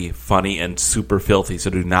 really funny and super filthy, so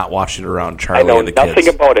do not watch it around Charlie I know and the nothing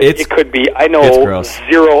kids. about it. It could be, I know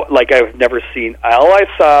zero, like I've never seen. All I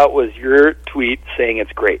saw was your tweet saying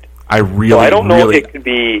it's great. I really, so I don't know really... if it could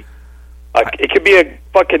be a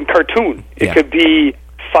fucking cartoon. It Yeah. could be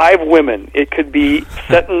 5 women. It could be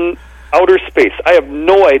set in outer space. I have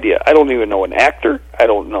no idea. I don't even know an actor. I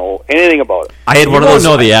don't know anything about it. I had You one of don't those.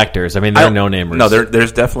 know the actors. I mean, they're no-namers. No,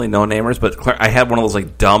 there's definitely no-namers, but I had one of those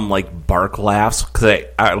like dumb like bark laughs because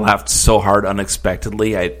I laughed so hard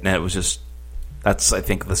unexpectedly. And it was just, that's, I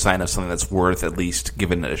think, the sign of something that's worth at least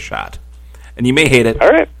giving it a shot. And you may hate it. All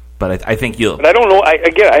right. But I think you'll... But I don't know. I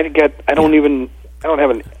don't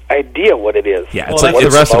have an idea what it is. Yeah, It's like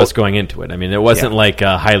the rest of us going into it. I mean, it wasn't like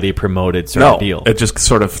a highly promoted sort of deal. It just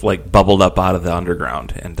sort of like bubbled up out of the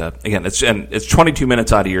underground. And again, it's 22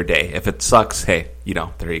 minutes out of your day. If it sucks, hey,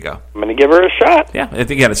 there you go. I'm going to give her a shot. Yeah,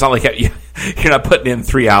 again, it's not like you're not putting in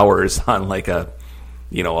 3 hours on like a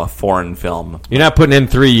foreign film. You're not putting in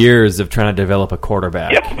 3 years of trying to develop a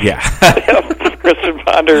quarterback. Yep. Yeah. Christian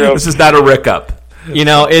Ponder. This is not a Rick up.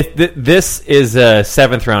 This is a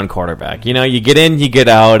 7th-round quarterback. You get in, you get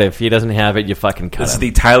out. If he doesn't have it, you fucking cut This is him.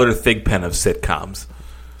 the Tyler Thigpen of sitcoms.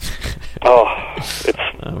 Oh, it's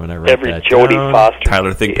every Jodie Foster.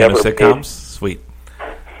 Tyler Thigpen of sitcoms? Sweet.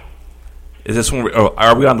 Is this one?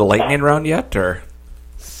 Are we on the lightning round yet? Or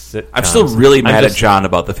I'm still really mad at John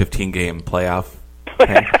about the 15-game playoff.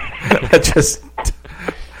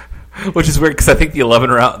 Which is weird because I think the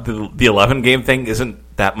 11-game thing isn't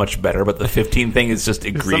that much better, but the 15 thing is just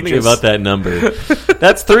egregious. Something about that number.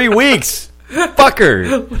 That's 3 weeks,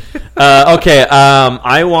 fucker. Okay,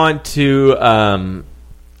 I want to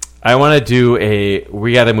do a.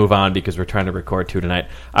 We got to move on because we're trying to record 2 tonight.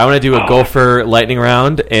 I want to do a Gopher lightning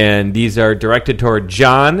round, and these are directed toward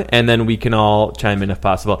John, and then we can all chime in if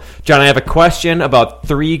possible. John, I have a question about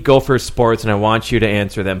 3 Gopher sports, and I want you to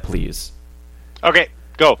answer them, please. Okay,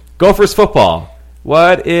 go. Gophers football.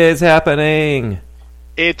 What is happening?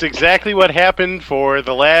 It's exactly what happened for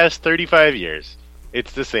the last 35 years.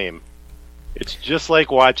 It's the same. It's just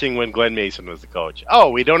like watching when Glenn Mason was the coach. Oh,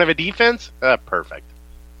 we don't have a defense? Perfect.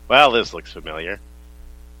 Well, this looks familiar.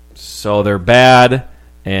 So they're bad,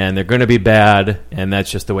 and they're going to be bad, and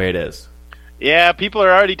that's just the way it is. Yeah, people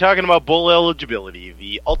are already talking about bowl eligibility,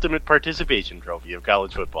 the ultimate participation trophy of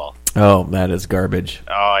college football. Oh, that is garbage.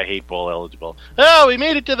 Oh, I hate bowl eligible. Oh, we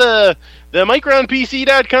made it to the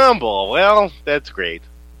MicronPC.com bowl. Well, that's great.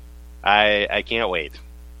 I can't wait.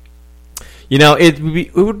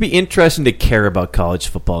 It would be interesting to care about college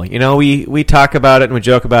football. We talk about it and we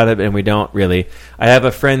joke about it, and we don't really. I have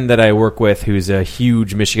a friend that I work with who's a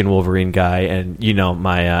huge Michigan Wolverine guy, and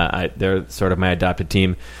they're sort of my adopted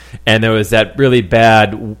team. And there was that really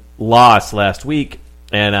bad loss last week,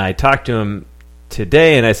 and I talked to him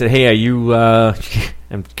today, and I said, "Hey, are you?"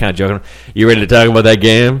 I'm kind of joking. You ready to talk about that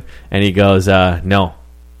game? And he goes, "No,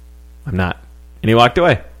 I'm not." And he walked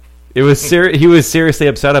away. It was he was seriously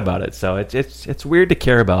upset about it. So it's weird to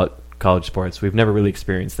care about college sports. We've never really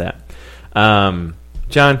experienced that.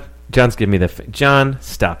 John's giving me John,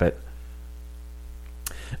 stop it.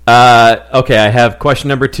 Okay, I have question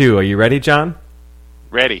number 2. Are you ready, John?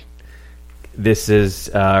 Ready. This is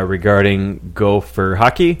regarding Gopher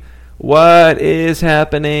hockey. What is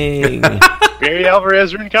happening? Barry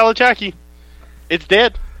Alvarez ruined college hockey. It's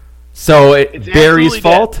dead. So it's Barry's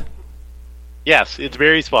fault? Dead. Yes, it's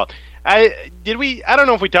Barry's fault. I don't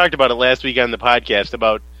know if we talked about it last week on the podcast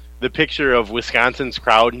about the picture of Wisconsin's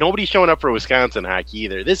crowd. Nobody's showing up for Wisconsin hockey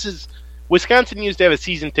either. Wisconsin used to have a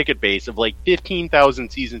season ticket base of like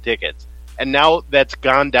 15,000 season tickets, and now that's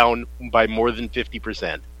gone down by more than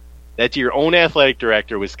 50%. That's your own athletic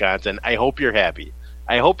director, Wisconsin. I hope you're happy.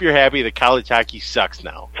 I hope you're happy that college hockey sucks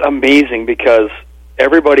now. It's amazing because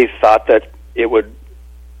everybody thought that it would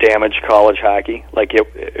damage college hockey.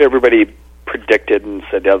 Everybody predicted and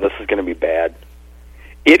said, "Yeah, this is going to be bad."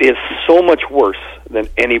 It is so much worse than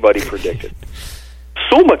anybody predicted.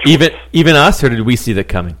 So much worse. Even us, or did we see that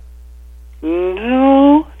coming?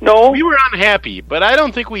 No. We were unhappy, but I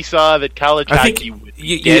don't think we saw that college hockey would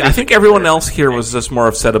be I think everyone else here was just more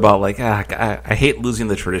upset about I hate losing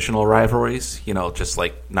the traditional rivalries. Just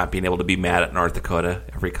like not being able to be mad at North Dakota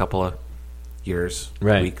every couple of years,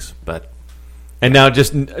 weeks. And now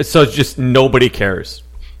just nobody cares.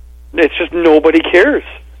 It's just nobody cares.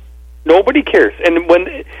 Nobody cares. And when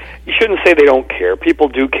you shouldn't say they don't care. People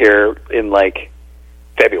do care in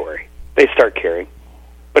February. They start caring.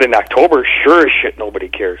 But in October, sure as shit, nobody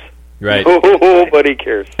cares. Right. Nobody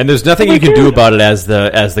cares. And there's nothing you can do about it as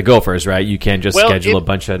the Gophers, right? You can't just schedule a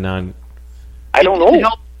bunch of I don't know.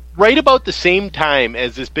 right about the same time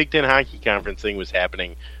as this Big Ten Hockey Conference thing was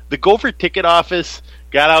happening, the Gopher ticket office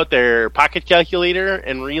got out their pocket calculator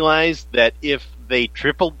and realized that if they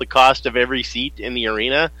tripled the cost of every seat in the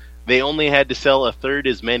arena, they only had to sell a third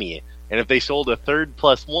as many. And if they sold a third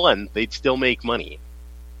plus one, they'd still make money.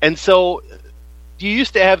 And so you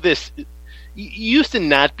used to have this... You used to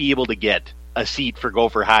not be able to get a seat for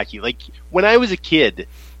Gopher hockey. Like, when I was a kid,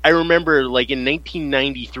 I remember, like, in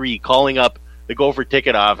 1993, calling up the Gopher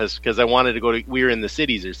ticket office because I wanted to go to... We were in the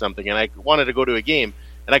cities or something, and I wanted to go to a game.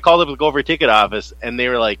 And I called up the Gopher ticket office, and they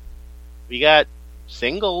were like, we got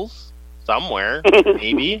singles somewhere,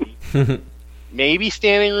 maybe. Maybe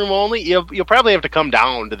standing room only. You'll probably have to come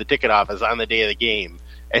down to the ticket office on the day of the game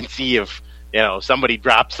and see if somebody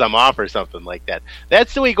drops some off or something like that.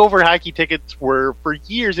 That's the way Gopher hockey tickets were for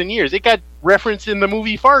years and years. It got referenced in the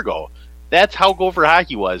movie Fargo. That's how Gopher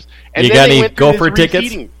hockey was. And you got any Gopher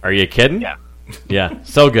tickets? Are you kidding? Yeah. Yeah,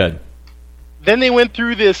 so good. Then they went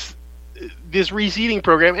through this reseating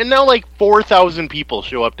program, and now like 4,000 people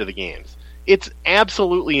show up to the games. It's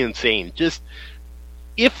absolutely insane. Just,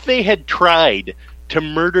 if they had tried to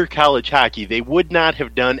murder college hockey, they would not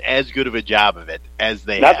have done as good of a job of it as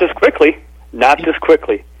they have. This quickly. Not this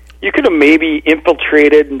quickly. You could have maybe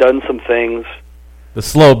infiltrated and done some things. The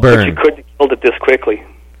slow burn. But you couldn't have killed it this quickly.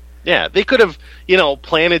 Yeah, they could have,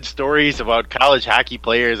 planted stories about college hockey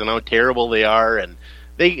players and how terrible they are, and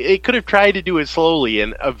they could have tried to do it slowly,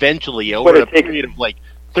 and eventually, over a period of like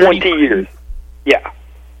 20 years. Yeah.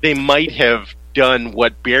 They might have done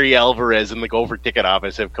what Barry Alvarez and the Gopher ticket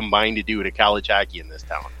office have combined to do to college hockey in this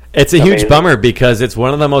town. It's a huge bummer because it's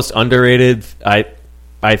one of the most underrated,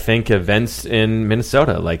 I think, events in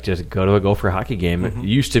Minnesota. Like, just go to a Gopher hockey game. It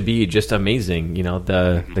used to be just amazing,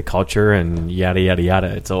 the culture and yada, yada, yada.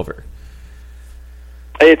 It's over.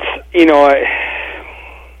 It's,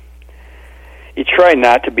 you try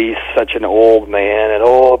not to be such an old man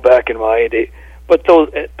and, back in my day. But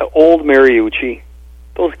the old Mariucci,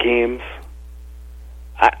 those games,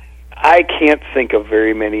 I can't think of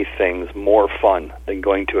very many things more fun than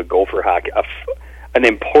going to a Gopher hockey, an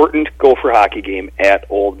important Gopher hockey game at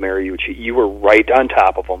Old Mariucci. You were right on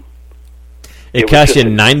top of them. It cost you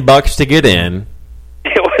 $9 to get in.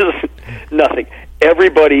 It was nothing.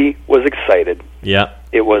 Everybody was excited. Yeah.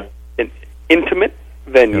 It was an intimate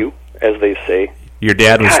venue, as they say. Your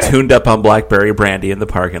dad was tuned up on blackberry brandy in the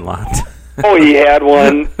parking lot. Oh, he had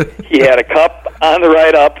one. He had a cup on the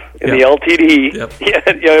ride up in the LTD. Yep. He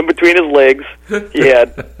had, in between his legs, he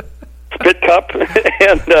had spit cup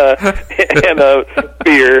and a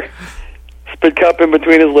beer. Spit cup in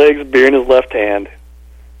between his legs, beer in his left hand.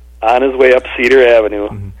 On his way up Cedar Avenue.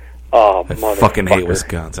 Mm-hmm. Oh, I fucking hate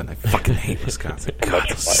Wisconsin. God,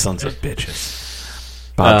 those sons of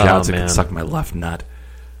bitches. Bob Johnson can suck my left nut.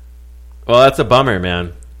 Well, that's a bummer,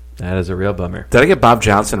 man. That is a real bummer. Did I get Bob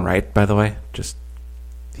Johnson right, by the way?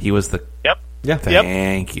 He was the... Yep. Yeah.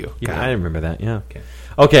 Thank you. Yeah, I remember that, yeah.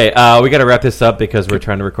 Okay, we got to wrap this up because we're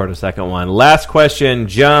trying to record a second one. Last question,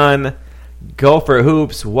 John. Gopher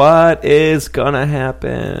Hoops, what is going to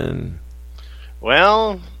happen?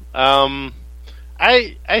 Well,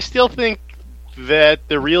 I still think that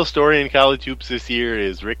the real story in college hoops this year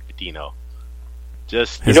is Rick Pitino. You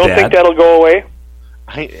don't think that'll go away?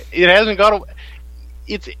 It hasn't gone away.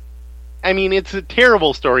 It's a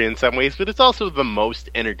terrible story in some ways, but it's also the most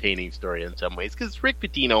entertaining story in some ways because Rick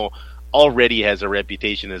Pitino already has a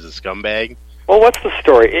reputation as a scumbag. Well, what's the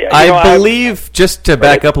story? I believe, just to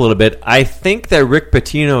back up a little bit, I think that Rick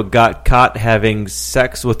Pitino got caught having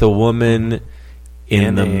sex with a woman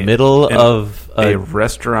in the middle of a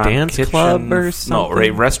restaurant dance club or something. No, a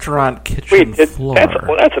restaurant kitchen floor.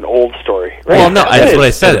 That's an old story. Right? Well, no, that's what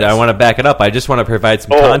I said. I want to back it up. I just want to provide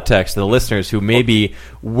some context to the listeners who maybe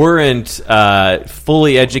weren't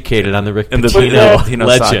fully educated on the Rick Pitino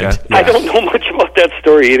legend. Yeah. I don't know much about that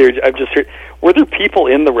story either. I've just heard. Were there people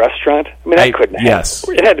in the restaurant? I mean, I couldn't have. Yes.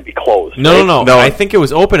 It had to be closed. No. I think it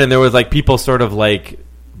was open, and there was people sort of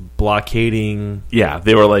blockading. Yeah,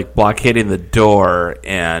 they were blockading the door,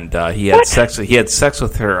 and he had sex. He had sex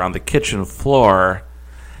with her on the kitchen floor,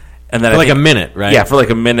 and then for a minute, right? Yeah, for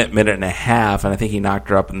a minute and a half, and I think he knocked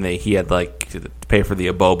her up, and he had to pay for the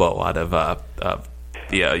abobo out of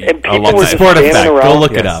the and people were sport effect. Go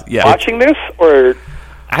look it up. Yeah. Watching this, or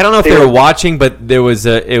I don't know if they were watching, but it was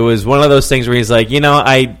one of those things where he's like,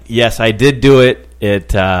 I did do it.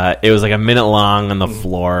 It was a minute long on the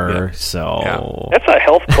floor, so that's a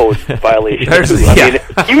health code violation.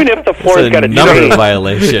 Even if the floor's got a number of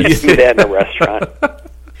violations, you do that in a restaurant.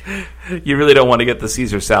 You really don't want to get the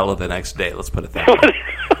Caesar salad the next day. Let's put it that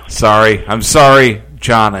way. I'm sorry.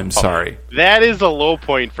 John, I'm sorry. That is a low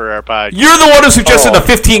point for our podcast. You're the one who suggested a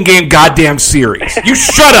 15-game goddamn series. You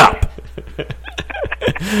shut up.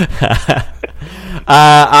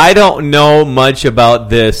 I don't know much about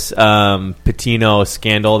this Patino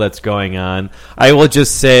scandal that's going on. I will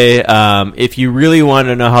just say, if you really want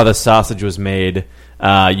to know how the sausage was made,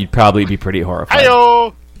 you'd probably be pretty horrified.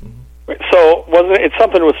 Hi-yo! So it's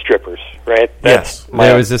something with strippers, right? Yes.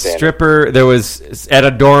 There was a stripper. There was at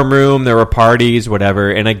a dorm room. There were parties,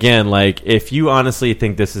 whatever. And again, like, if you honestly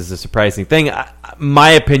think this is a surprising thing, my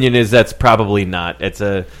opinion is that's probably not.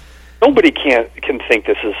 Nobody can think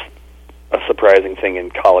this is a surprising thing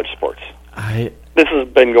in college sports. This has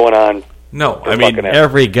been going on. No, I mean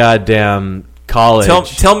every goddamn college.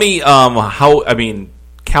 Tell me how. I mean,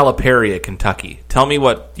 Calipari, Kentucky. Tell me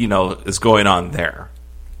what is going on there.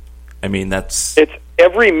 I mean, it's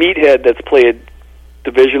every meathead that's played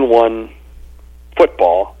Division I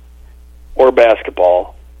football or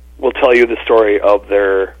basketball will tell you the story of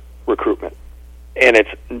their recruitment, and it's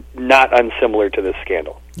not unsimilar to this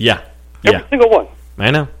scandal. Yeah, every single one. I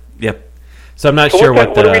know. Yep. So I'm not sure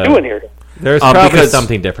what are we doing here? There's probably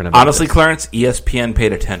something different about honestly, this. Clarence, ESPN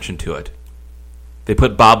paid attention to it. They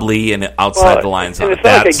put Bob Lee and outside the lines on it. It's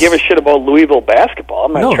not like I give a shit about Louisville basketball.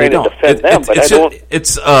 I'm not trying to defend them, but I don't.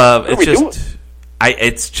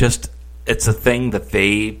 It's a thing that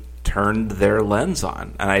they turned their lens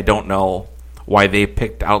on, and I don't know why they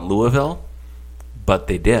picked out Louisville, but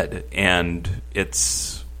they did, and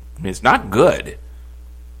it's not good.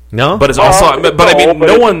 No, but it's also.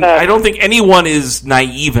 I don't think anyone is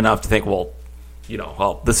naive enough to think, well,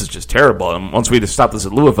 this is just terrible. And once we just stop this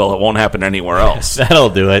at Louisville, it won't happen anywhere else. That'll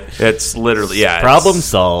do it. It's literally, problem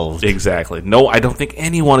solved. Exactly. No, I don't think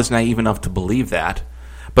anyone is naive enough to believe that.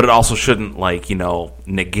 But it also shouldn't,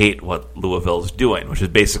 negate what Louisville's doing, which is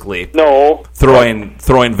basically throwing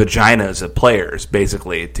vaginas at players,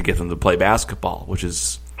 basically, to get them to play basketball. Which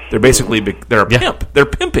is they're a pimp. They're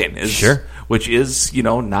pimping, which is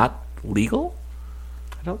not legal.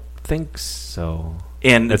 I don't think so.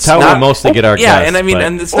 And that's how we mostly get our guests. Yeah, and I mean,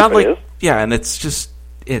 and it's not like and it's just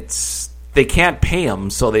they can't pay them,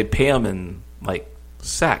 so they pay them in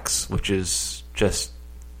sex, which is just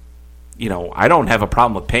I don't have a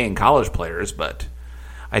problem with paying college players, but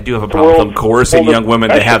I do have a problem with them coercing young women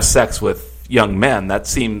to have sex with young men. That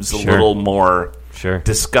seems a little more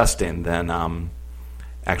disgusting than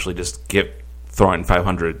actually just throwing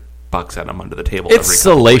 $500 at them under the table. It's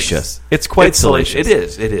salacious. It's quite salacious.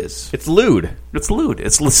 It is. It's lewd.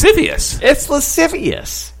 It's lascivious. It's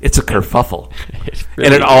lascivious. It's a kerfuffle.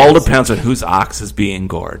 And it all depends on whose ox is being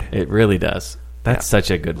gored. It really does. That's such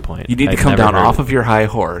a good point. You need to come down off of your high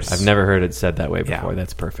horse. I've never heard it said that way before. Yeah.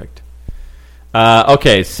 That's perfect.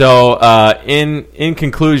 Okay, so in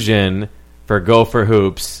conclusion, for Go for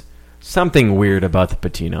Hoops, something weird about the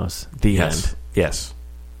Patinos. The end. Yes.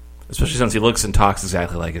 Especially since he looks and talks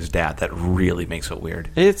exactly like his dad. That really makes it weird.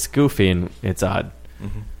 It's goofy and it's odd.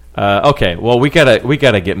 Mm-hmm. Okay, well we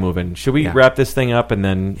gotta get moving. Should we wrap this thing up and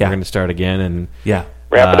then we're gonna start again and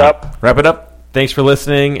wrap it up. Thanks for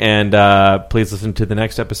listening, and please listen to the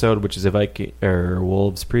next episode, which is a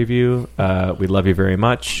Wolves preview. We love you very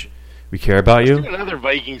much. We care about you. Let's do another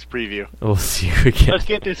Vikings preview. We'll see you again. Let's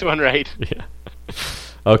get this one right. Yeah.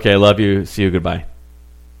 Okay, love you. See you. Goodbye.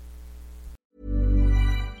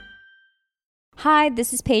 Hi,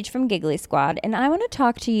 this is Paige from Giggly Squad, and I want to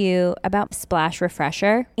talk to you about Splash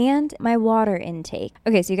Refresher and my water intake.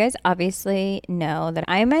 Okay, so you guys obviously know that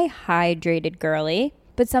I'm a hydrated girly,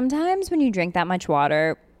 but sometimes when you drink that much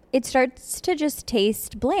water, it starts to just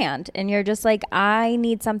taste bland, and you're just like, I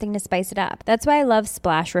need something to spice it up. That's why I love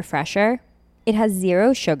Splash Refresher. It has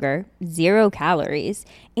 0 sugar, 0 calories,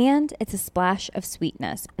 and it's a splash of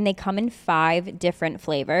sweetness. And they come in 5 different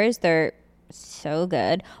flavors. They're so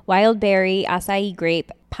good. Wild berry, acai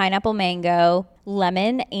grape, pineapple mango,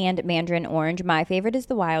 lemon, and mandarin orange. My favorite is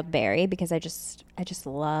the wild berry because I just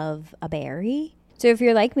love a berry. So if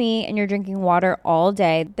you're like me and you're drinking water all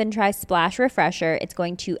day, then try Splash Refresher. It's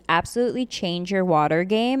going to absolutely change your water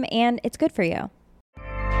game, and it's good for you.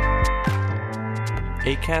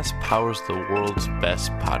 Acast powers the world's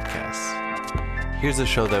best podcasts. Here's a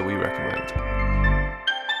show that we recommend.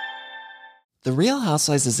 The Real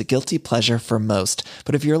Housewives is a guilty pleasure for most,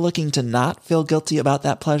 but if you're looking to not feel guilty about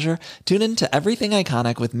that pleasure, tune in to Everything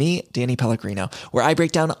Iconic with me, Danny Pellegrino, where I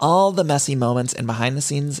break down all the messy moments and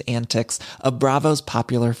behind-the-scenes antics of Bravo's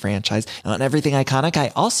popular franchise. And on Everything Iconic,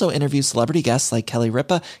 I also interview celebrity guests like Kelly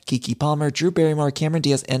Ripa, Keke Palmer, Drew Barrymore, Cameron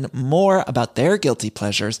Diaz, and more about their guilty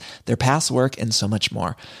pleasures, their past work, and so much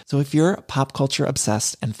more. So if you're pop culture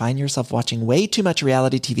obsessed and find yourself watching way too much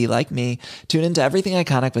reality TV like me, tune in to Everything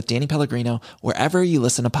Iconic with Danny Pellegrino, wherever you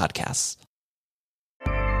listen to podcasts.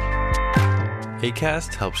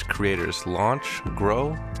 Acast helps creators launch,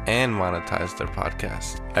 grow, and monetize their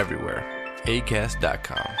podcasts everywhere.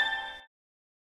 Acast.com.